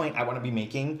last point I want to be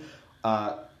making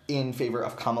in favor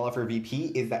of Kamala for VP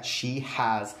is that she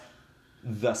has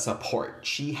the support.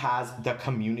 She has the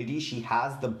community. She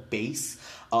has the base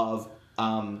of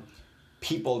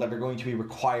people that are going to be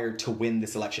required to win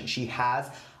this election. She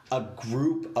has a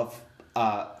group of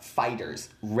fighters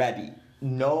ready.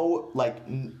 No, like,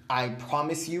 I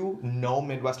promise you, no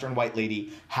Midwestern white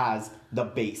lady has the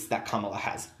base that Kamala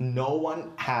has. No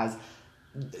one has.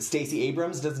 Stacey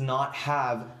Abrams does not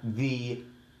have the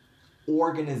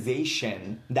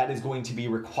organization that is going to be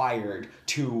required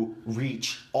to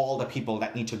reach all the people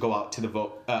that need to go out to the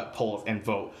polls and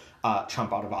vote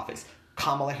Trump out of office.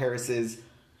 Kamala Harris's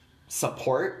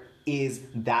support is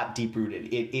that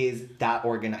deep-rooted. It is that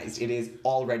organized. It is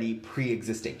already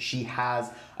pre-existing. She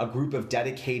has a group of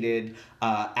dedicated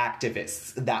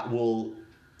activists that will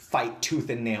fight tooth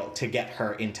and nail to get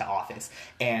her into office.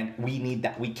 And we need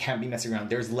that. We can't be messing around.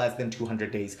 There's less than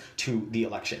 200 days to the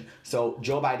election. So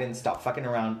Joe Biden, stop fucking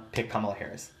around. Pick Kamala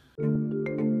Harris.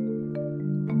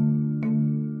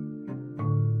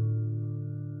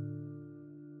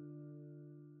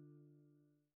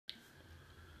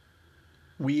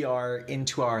 We are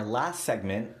into our last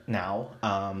segment now,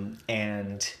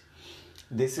 and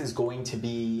this is going to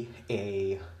be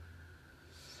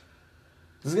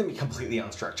completely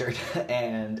unstructured,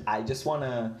 and I just want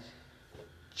to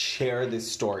share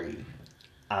this story,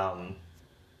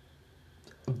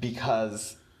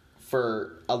 because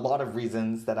for a lot of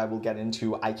reasons that I will get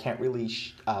into, I can't really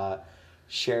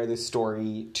share this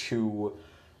story to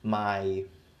my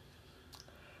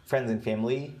friends and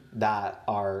family that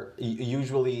are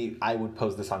usually I would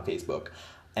post this on Facebook,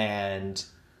 and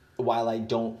while I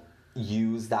don't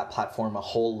use that platform a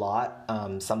whole lot,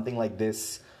 something like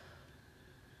this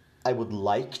I would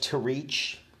like to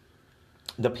reach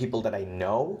the people that I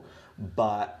know,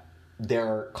 but there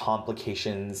are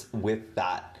complications with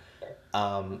that,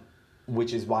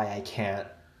 which is why I can't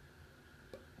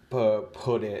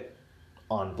put it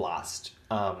on blast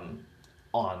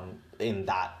in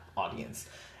that audience.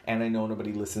 And I know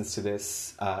nobody listens to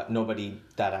this. Nobody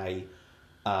that I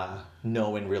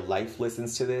know in real life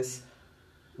listens to this.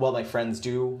 Well, my friends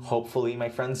do. Hopefully my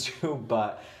friends do.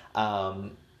 But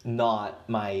not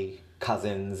my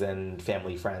cousins and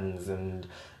family friends and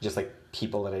just like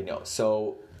people that I know.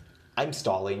 So I'm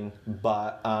stalling.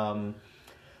 But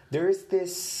there is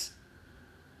this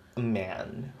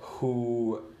man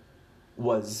who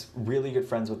was really good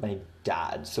friends with my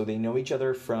dad. So they know each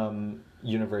other from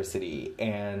university,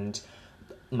 and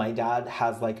my dad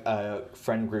has like a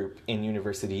friend group in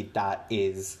university that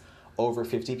is over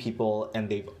 50 people, and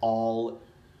they were all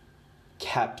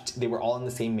in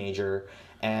the same major,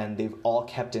 and they've all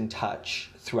kept in touch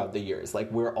throughout the years.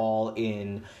 Like, we're all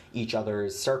in each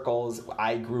other's circles.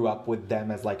 I grew up with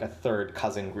them as like a third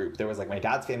cousin group. There was like my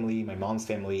dad's family, my mom's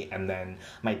family, and then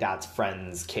my dad's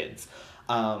friends' kids.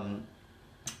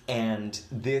 And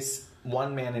this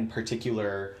one man in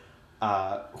particular,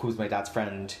 who's my dad's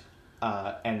friend,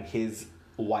 and his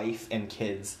wife and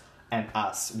kids and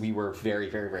us, we were very,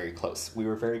 very, very close. We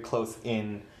were very close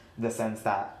in the sense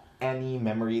that any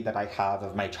memory that I have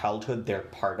of my childhood, they're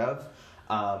part of.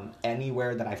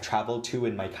 Anywhere that I've traveled to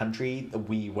in my country,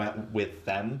 we went with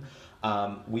them.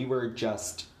 We were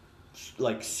just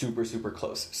like super, super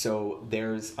close. So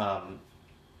there's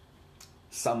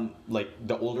some, like,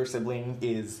 the older sibling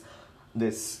is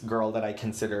this girl that I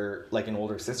consider like an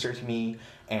older sister to me,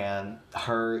 and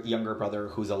her younger brother,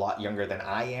 who's a lot younger than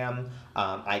I am,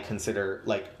 I consider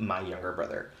like my younger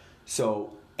brother.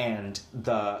 So, and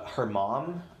her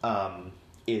mom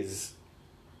is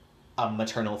a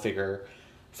maternal figure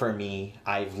for me.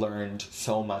 I've learned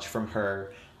so much from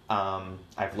her.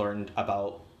 I've learned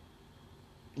about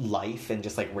life and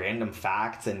just like random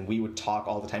facts, and we would talk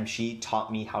all the time. She taught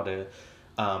me how to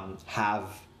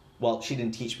she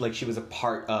didn't teach, like, she was a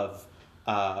part of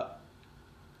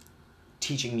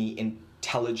teaching me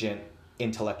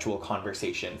intellectual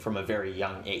conversation from a very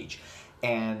young age.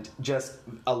 And just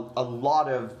a lot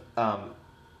of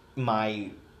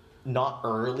my, not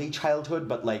early childhood,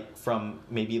 but like from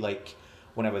maybe like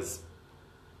when I was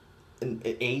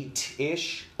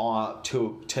 8-ish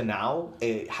to now,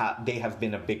 they have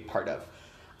been a big part of.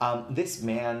 This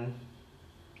man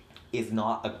is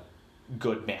not a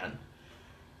good man.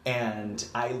 And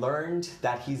I learned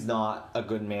that he's not a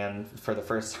good man for the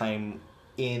first time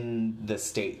in the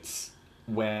States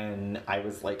when I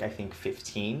was like, I think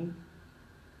 15.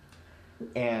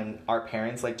 And our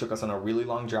parents like took us on a really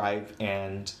long drive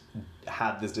and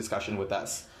had this discussion with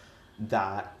us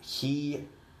that he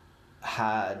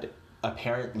had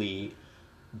apparently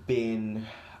been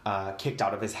kicked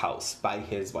out of his house by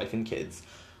his wife and kids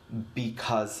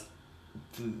because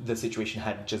the situation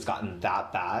had just gotten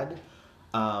that bad.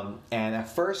 And at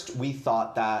first we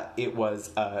thought that it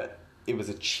was a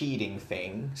cheating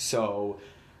thing. So,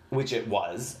 which it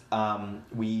was.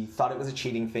 We thought it was a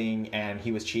cheating thing and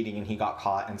he was cheating and he got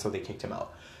caught and so they kicked him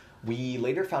out. We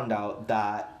later found out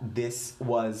that this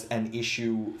was an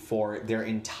issue for their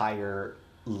entire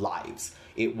lives.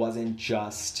 It wasn't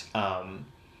just a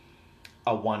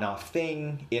one-off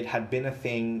thing. It had been a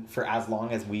thing for as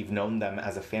long as we've known them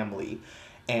as a family.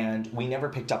 And we never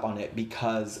picked up on it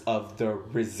because of the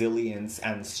resilience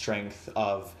and strength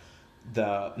of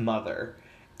the mother.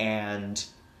 And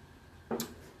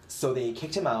so they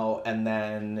kicked him out, and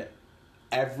then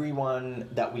everyone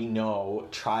that we know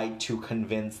tried to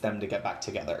convince them to get back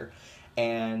together.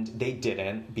 And they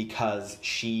didn't, because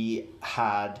she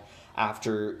had,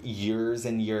 after years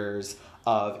and years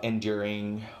of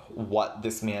enduring what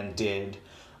this man did,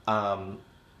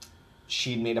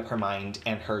 she'd made up her mind,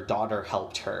 and her daughter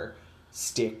helped her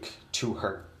stick to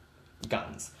her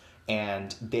guns.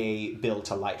 And they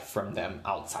built a life from them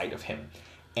outside of him.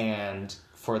 And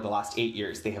for the last 8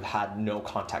 years, they have had no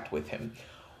contact with him.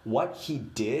 What he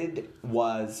did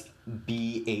was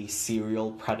be a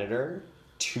serial predator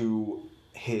to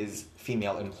his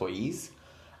female employees.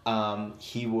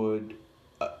 He would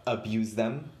abuse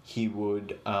them. He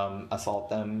would assault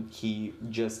them. He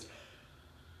just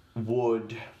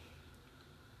would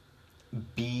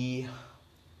be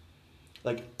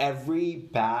like every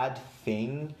bad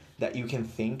thing that you can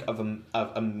think of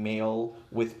a male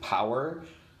with power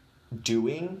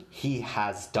doing, he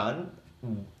has done,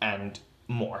 and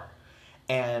more.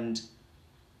 And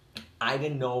I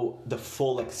didn't know the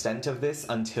full extent of this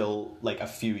until like a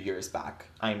few years back.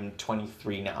 I'm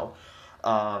 23 now.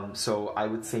 So I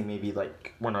would say maybe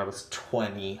like when I was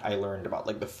 20, I learned about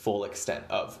like the full extent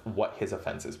of what his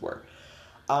offenses were.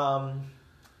 But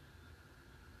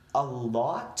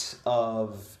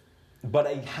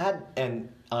I had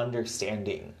an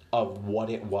understanding of what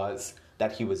it was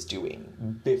that he was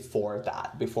doing before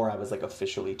I was like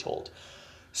officially told.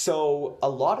 So a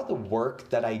lot of the work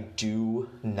that I do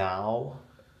now,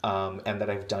 and that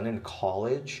I've done in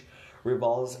college,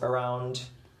 revolves around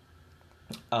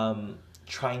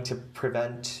trying to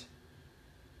prevent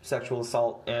sexual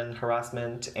assault and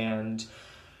harassment and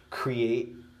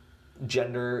create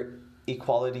gender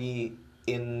equality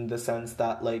in the sense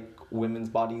that like women's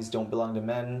bodies don't belong to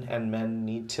men, and men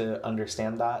need to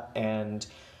understand that and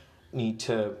need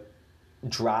to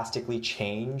drastically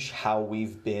change how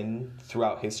we've been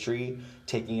throughout history,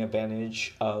 taking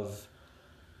advantage of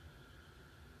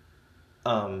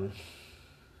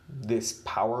this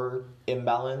power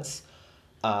imbalance,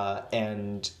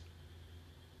 and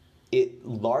it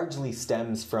largely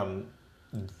stems from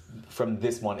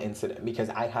this one incident, because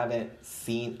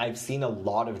I've seen a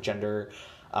lot of gender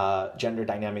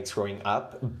dynamics growing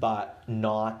up, but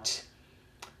not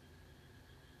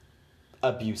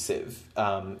abusive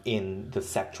in the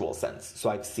sexual sense.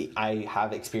 So I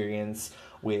have experience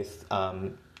with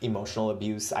emotional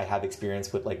abuse. I have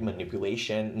experience with like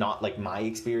manipulation, not like my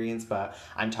experience, but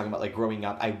I'm talking about like growing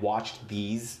up. I watched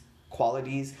these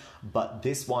qualities, but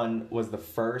this one was the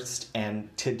first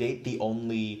and to date the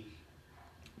only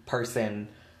person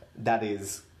that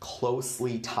is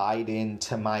closely tied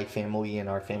into my family and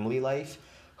our family life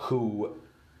who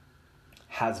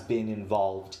has been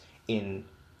involved in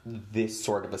this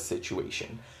sort of a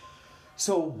situation.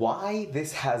 So why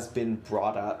this has been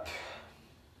brought up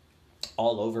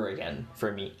all over again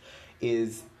for me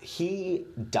is he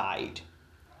died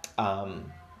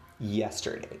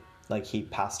yesterday. Like he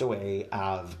passed away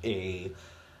of a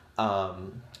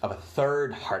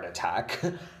third heart attack.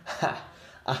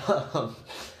 Of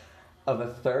a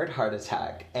third heart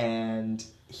attack, and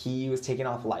he was taken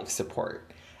off life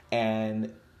support.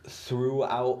 And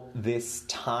throughout this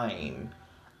time,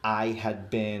 I had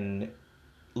been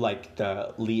like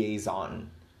the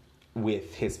liaison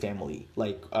with his family,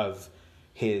 like of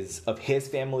his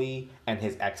family and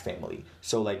his ex-family.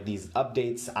 So like these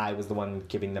updates, I was the one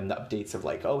giving them the updates of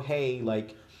like, oh hey,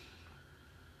 like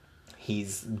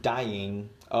he's dying,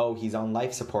 oh he's on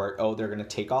life support, oh they're gonna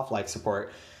take off life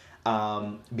support.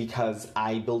 because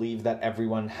I believe that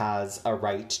everyone has a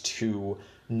right to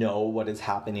know what is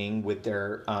happening with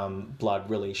their blood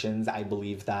relations. I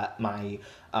believe that my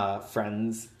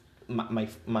friends, my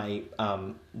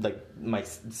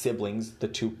siblings, the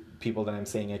two people that I'm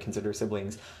saying I consider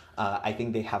siblings, I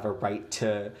think they have a right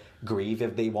to grieve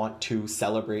if they want to,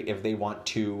 celebrate if they want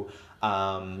to,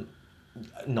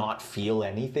 not feel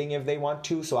anything if they want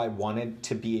to. So I wanted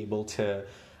to be able to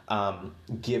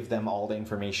give them all the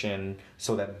information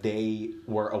so that they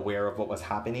were aware of what was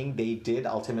happening. They did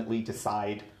ultimately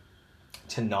decide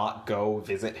to not go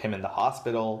visit him in the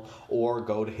hospital or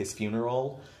go to his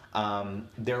funeral.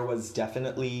 There was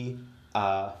definitely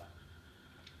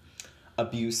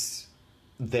abuse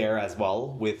there as well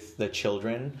with the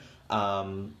children.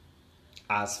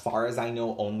 As far as I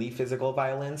know, only physical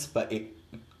violence, but it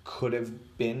could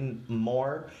have been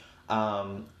more.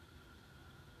 And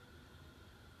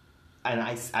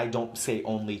I don't say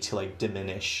only to like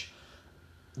diminish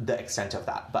the extent of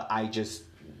that, but I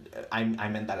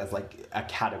meant that as like a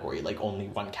category, like only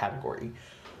one category.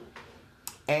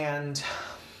 And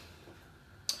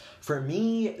for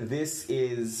me, this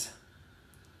is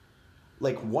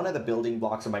like one of the building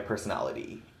blocks of my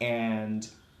personality. And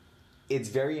it's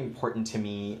very important to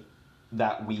me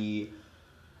that we,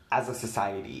 as a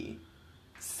society,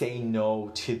 say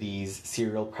no to these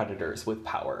serial predators with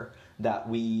power, that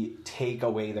we take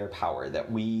away their power,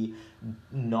 that we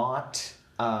not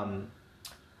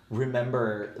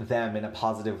remember them in a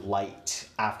positive light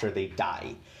after they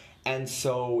die. And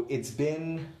so it's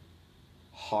been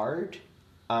hard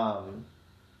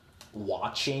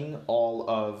watching all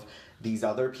of these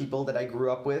other people that I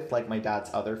grew up with, like my dad's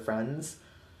other friends,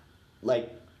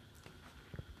 like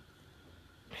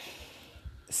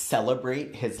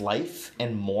celebrate his life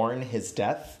and mourn his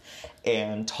death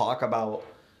and talk about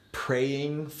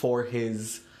praying for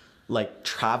his like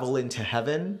travel into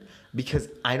heaven, because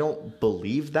I don't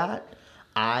believe that.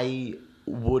 I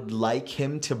would like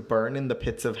him to burn in the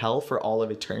pits of hell for all of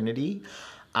eternity.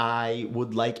 I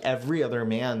would like every other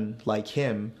man like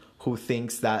him who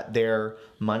thinks that their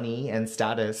money and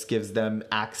status gives them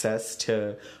access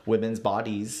to women's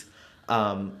bodies,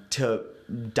 to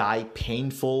die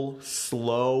painful,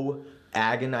 slow,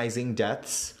 agonizing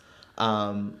deaths.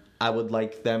 I would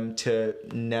like them to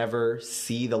never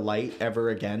see the light ever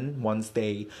again once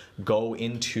they go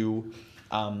into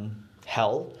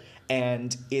hell.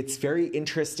 And it's very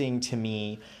interesting to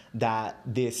me that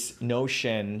this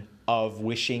notion of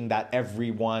wishing that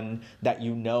everyone that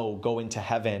you know go into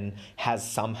heaven has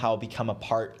somehow become a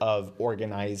part of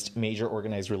major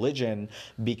organized religion,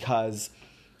 because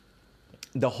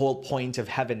the whole point of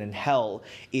heaven and hell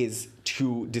is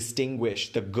to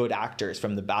distinguish the good actors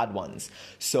from the bad ones.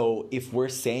 So if we're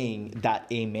saying that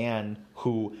a man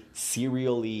who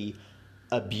serially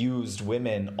abused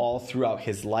women all throughout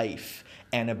his life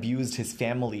and abused his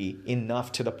family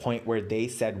enough to the point where they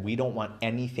said, we don't want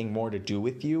anything more to do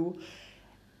with you,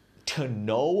 to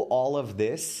know all of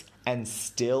this and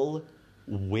still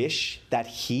wish that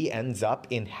he ends up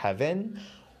in heaven,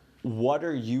 what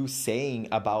are you saying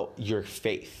about your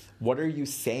faith? What are you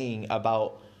saying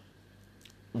about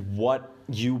what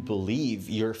you believe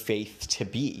your faith to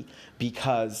be?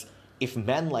 Because if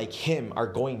men like him are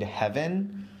going to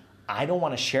heaven, I don't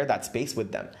want to share that space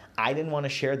with them. I didn't want to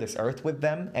share this earth with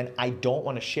them, and I don't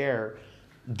want to share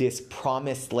this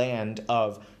promised land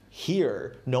of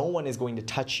here, no one is going to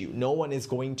touch you. No one is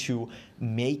going to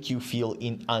make you feel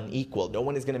unequal. No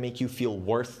one is going to make you feel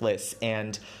worthless,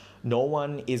 and no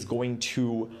one is going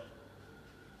to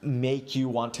make you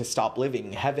want to stop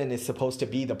living. Heaven is supposed to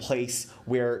be the place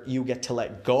where you get to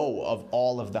let go of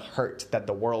all of the hurt that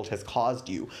the world has caused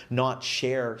you, not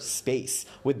share space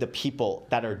with the people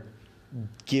that are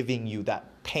giving you that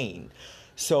pain.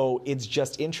 So it's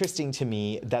just interesting to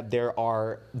me that there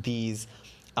are these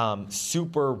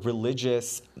super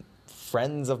religious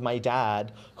friends of my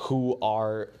dad who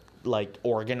are like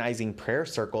organizing prayer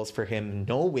circles for him,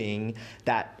 knowing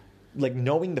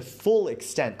the full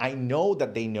extent. I know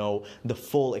that they know the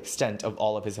full extent of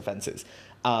all of his offenses.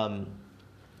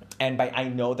 And by I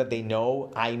know that they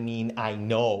know, I mean I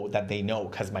know that they know,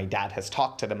 because my dad has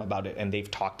talked to them about it, and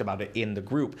they've talked about it in the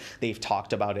group. They've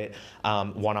talked about it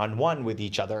one-on-one with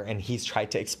each other, and he's tried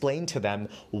to explain to them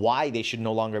why they should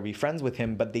no longer be friends with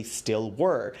him, but they still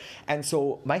were. And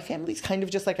so my family's kind of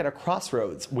just like at a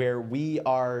crossroads where we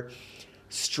are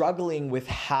struggling with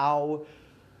how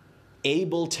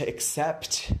able to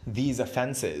accept these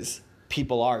offenses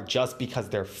people are just because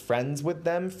they're friends with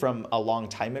them from a long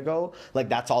time ago. Like,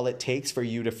 that's all it takes for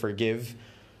you to forgive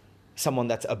someone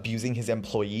that's abusing his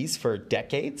employees for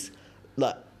decades.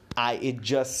 It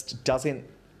just doesn't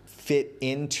fit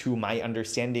into my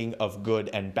understanding of good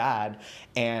and bad.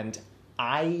 And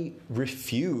I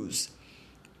refuse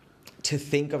to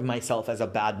think of myself as a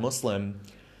bad Muslim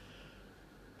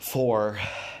for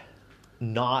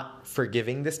not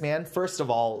forgiving this man. First of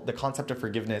all, the concept of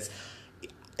forgiveness,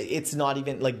 it's not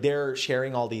even like they're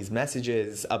sharing all these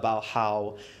messages about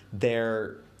how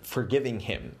they're forgiving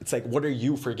him. It's like, what are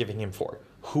you forgiving him for?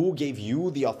 Who gave you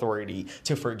the authority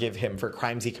to forgive him for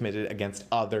crimes he committed against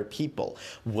other people?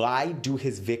 Why do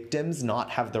his victims not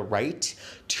have the right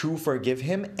to forgive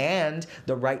him and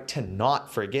the right to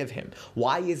not forgive him?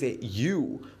 Why is it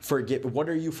you forgive? What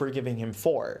are you forgiving him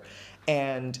for?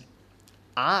 And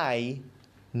I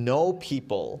know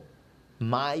people,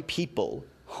 my people,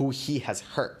 who he has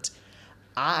hurt.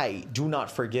 I do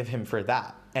not forgive him for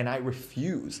that. And I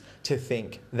refuse to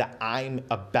think that I'm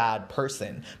a bad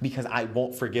person because I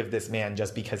won't forgive this man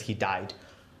just because he died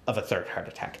of a third heart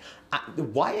attack.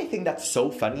 Why I think that's so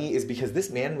funny is because this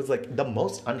man was like the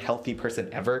most unhealthy person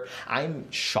ever. I'm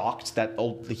shocked that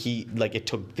it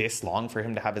took this long for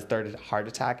him to have his third heart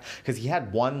attack, because he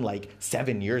had one like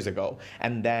 7 years ago.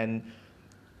 And then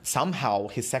somehow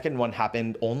his second one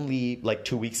happened only like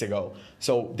 2 weeks ago.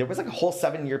 So there was like a whole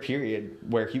 7-year period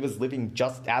where he was living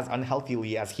just as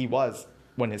unhealthily as he was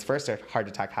when his first heart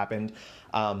attack happened.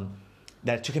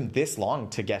 That it took him this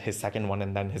long to get his second one,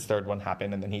 and then his third one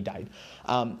happened, and then he died.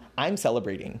 I'm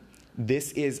celebrating.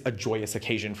 This is a joyous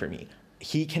occasion for me.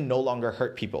 He can no longer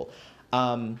hurt people.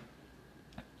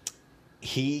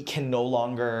 He can no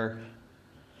longer...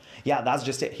 Yeah, that's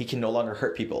just it. He can no longer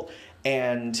hurt people.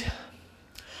 And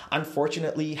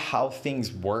unfortunately, how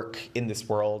things work in this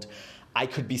world, I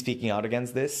could be speaking out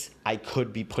against this. I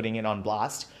could be putting it on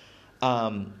blast.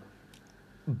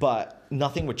 But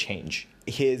nothing would change.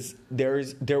 There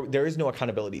is no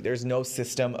accountability. There's no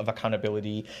system of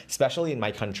accountability, especially in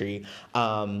my country.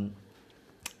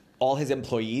 All his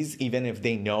employees, even if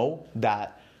they know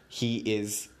that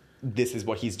this is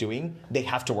what he's doing, they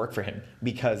have to work for him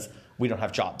because we don't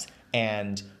have jobs.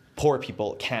 And poor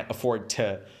people can't afford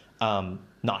to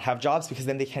not have jobs because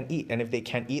then they can't eat. And if they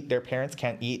can't eat, their parents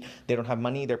can't eat. They don't have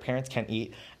money, their parents can't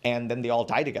eat. And then they all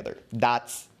die together.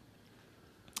 That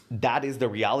is the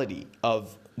reality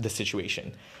of the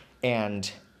situation.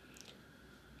 And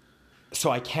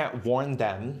so I can't warn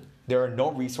them. There are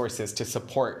no resources to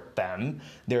support them.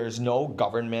 There's no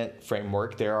government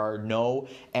framework. There are no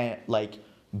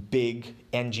big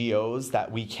NGOs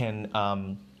that we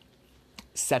can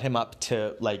set him up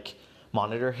to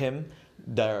monitor him.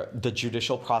 The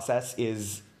judicial process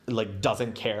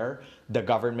doesn't care. The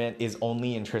government is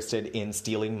only interested in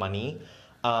stealing money.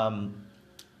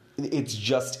 It's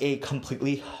just a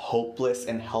completely hopeless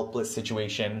and helpless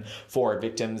situation for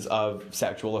victims of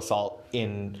sexual assault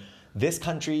in this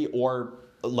country or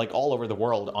all over the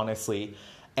world, honestly.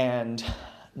 And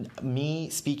me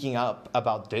speaking up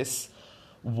about this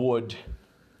would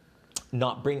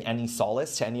not bring any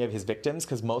solace to any of his victims,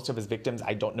 because most of his victims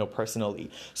I don't know personally.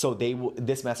 So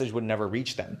this message would never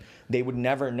reach them. They would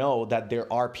never know that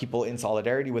there are people in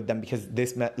solidarity with them, because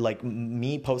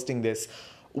me posting this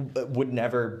would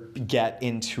never get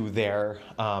into their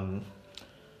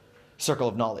circle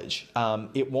of knowledge.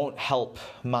 It won't help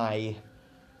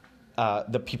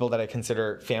the people that I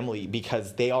consider family,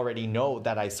 because they already know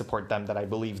that I support them, that I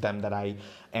believe them, that I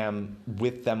am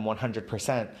with them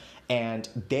 100%. And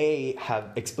they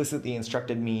have explicitly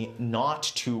instructed me not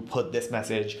to put this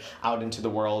message out into the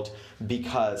world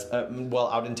because,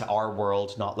 out into our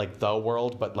world, not the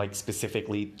world, but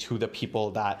specifically to the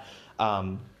people that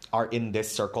are in this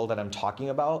circle that I'm talking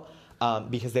about,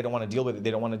 because they don't want to deal with it.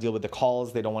 They don't want to deal with the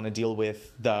calls. They don't want to deal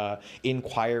with the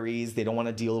inquiries. They don't want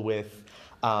to deal with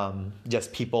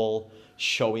just people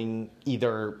showing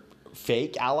either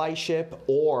fake allyship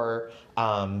or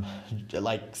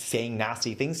saying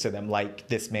nasty things to them, like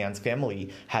this man's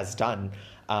family has done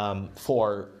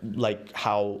for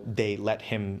how they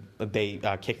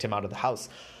kicked him out of the house.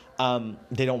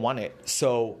 They don't want it.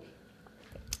 So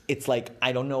it's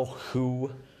I don't know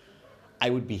who I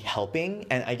would be helping.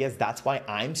 And I guess that's why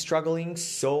I'm struggling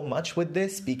so much with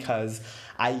this, because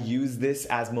I use this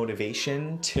as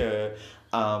motivation to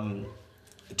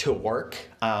work.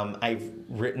 I've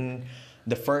written,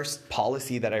 the first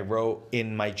policy that I wrote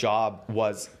in my job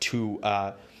was to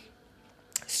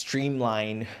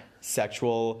streamline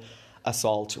sexual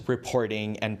assault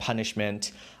reporting and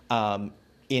punishment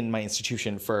in my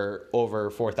institution for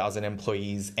over 4,000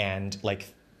 employees and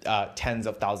tens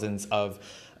of thousands of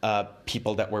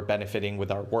people that were benefiting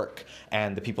with our work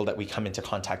and the people that we come into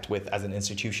contact with as an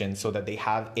institution, so that they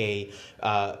have a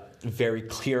very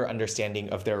clear understanding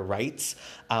of their rights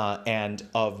and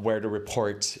of where to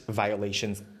report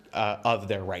violations of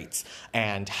their rights,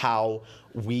 and how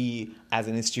we as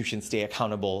an institution stay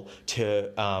accountable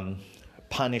to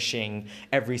punishing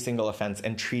every single offense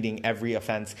and treating every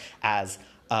offense as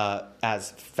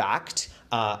fact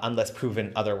unless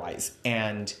proven otherwise,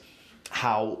 and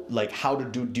how to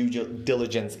do due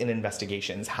diligence in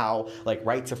investigations, how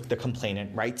rights of the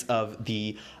complainant, rights of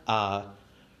the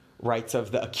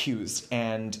accused,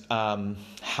 and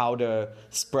how to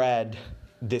spread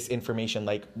this information.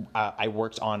 I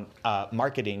worked on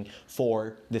marketing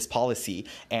for this policy,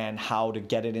 and how to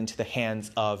get it into the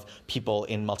hands of people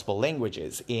in multiple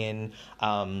languages, in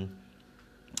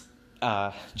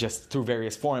just through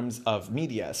various forms of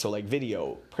media, so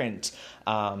video, print,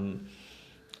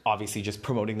 obviously just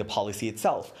promoting the policy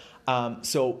itself.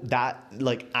 So that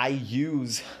I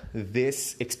use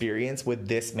this experience with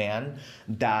this man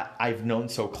that I've known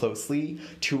so closely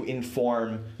to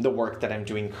inform the work that I'm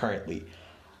doing currently.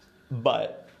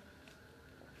 But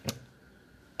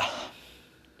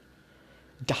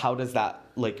how does that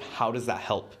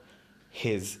help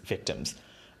his victims?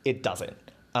 It doesn't.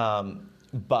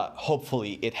 But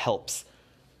hopefully it helps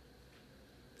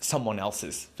someone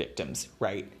else's victims,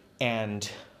 right?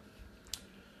 And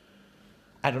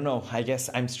I don't know, I guess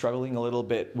I'm struggling a little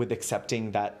bit with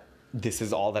accepting that this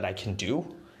is all that I can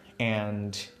do.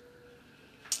 And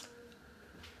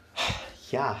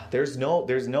yeah, there's no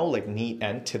neat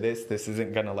end to this. This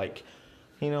isn't gonna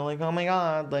oh my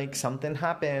God, something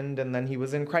happened and then he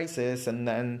was in crisis and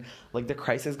then the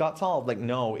crisis got solved.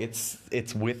 No, it's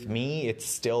with me. It's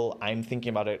still, I'm thinking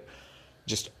about it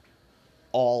just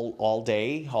all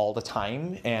day, all the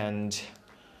time. And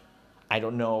I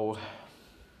don't know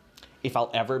if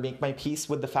I'll ever make my peace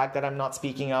with the fact that I'm not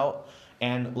speaking out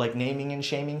and naming and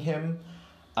shaming him.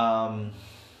 But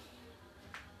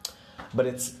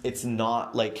it's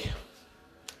not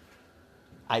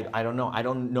I don't know. I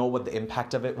don't know what the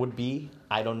impact of it would be.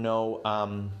 I don't know.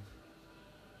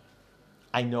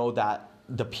 I know that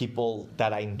the people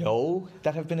that I know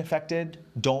that have been affected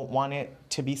don't want it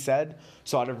to be said.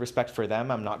 So out of respect for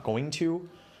them, I'm not going to.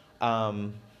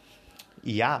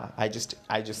 Yeah, I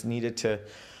just needed to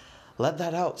let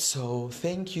that out. So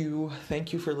thank you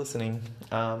for listening.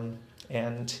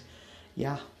 And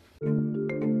yeah.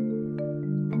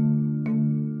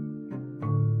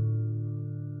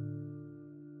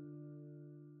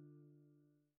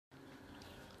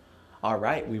 All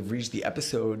right, we've reached the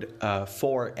episode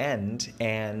 4 end,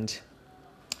 and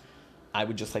I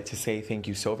would just like to say thank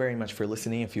you so very much for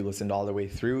listening. If you listened all the way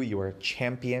through, you are a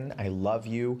champion. I love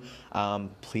you.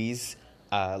 Please,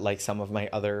 like some of my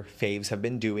other faves have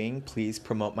been doing, please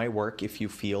promote my work if you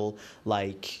feel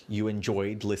like you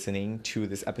enjoyed listening to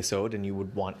this episode and you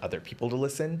would want other people to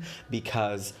listen,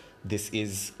 because this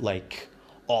is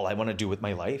all I want to do with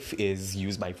my life is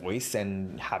use my voice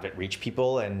and have it reach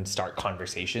people and start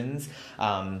conversations.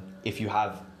 If you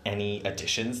have any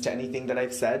additions to anything that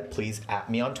I've said, please at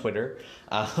me on Twitter.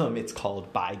 It's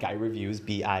called biguyreviews,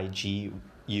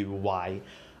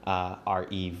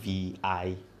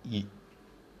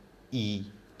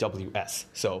 BIGYREVIEWS.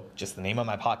 So just the name of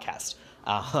my podcast.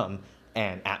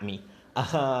 And at me.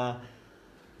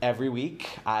 Every week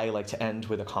I like to end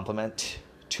with a compliment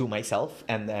to myself,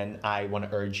 and then I want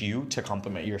to urge you to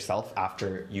compliment yourself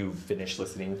after you've finished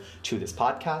listening to this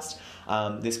podcast.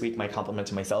 This week, my compliment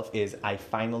to myself is I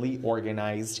finally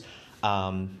organized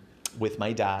with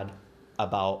my dad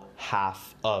about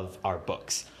half of our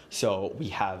books. So we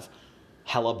have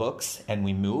hella books, and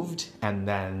we moved, and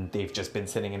then they've just been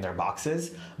sitting in their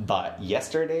boxes. But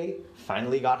yesterday,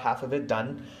 finally got half of it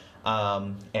done.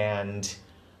 And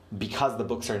because the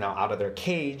books are now out of their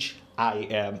cage, I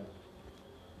am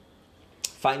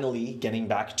finally getting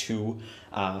back to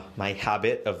my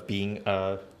habit of being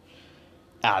a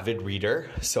avid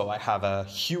reader. So I have a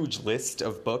huge list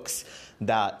of books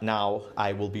that now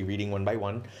I will be reading one by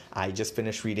one. I just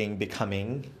finished reading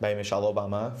Becoming by Michelle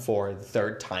Obama for the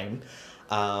third time.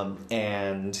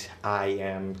 And I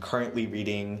am currently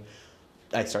reading,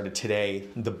 I started today,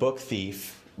 The Book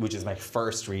Thief, which is my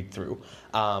first read through.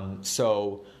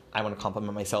 So I want to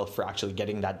compliment myself for actually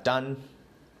getting that done.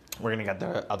 We're going to get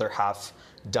the other half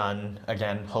done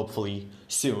again, hopefully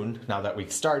soon. Now that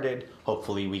we've started,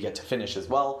 hopefully we get to finish as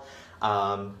well.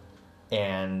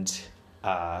 And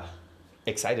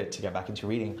excited to get back into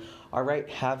reading. All right,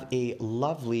 have a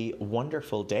lovely,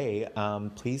 wonderful day.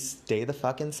 Please stay the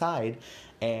fuck inside,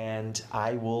 and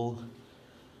I will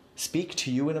speak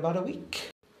to you in about a week.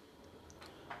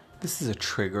 This is a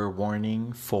trigger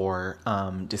warning for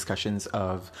discussions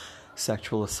of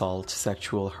sexual assault,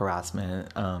 sexual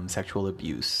harassment, sexual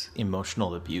abuse,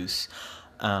 emotional abuse.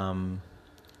 And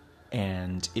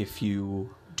if you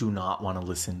do not want to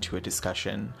listen to a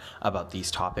discussion about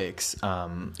these topics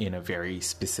in a very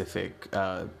specific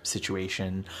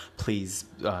situation, please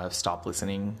stop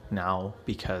listening now,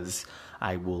 because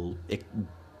I will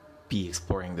be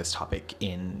exploring this topic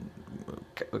in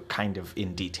kind of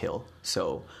in detail.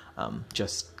 So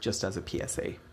just as a PSA.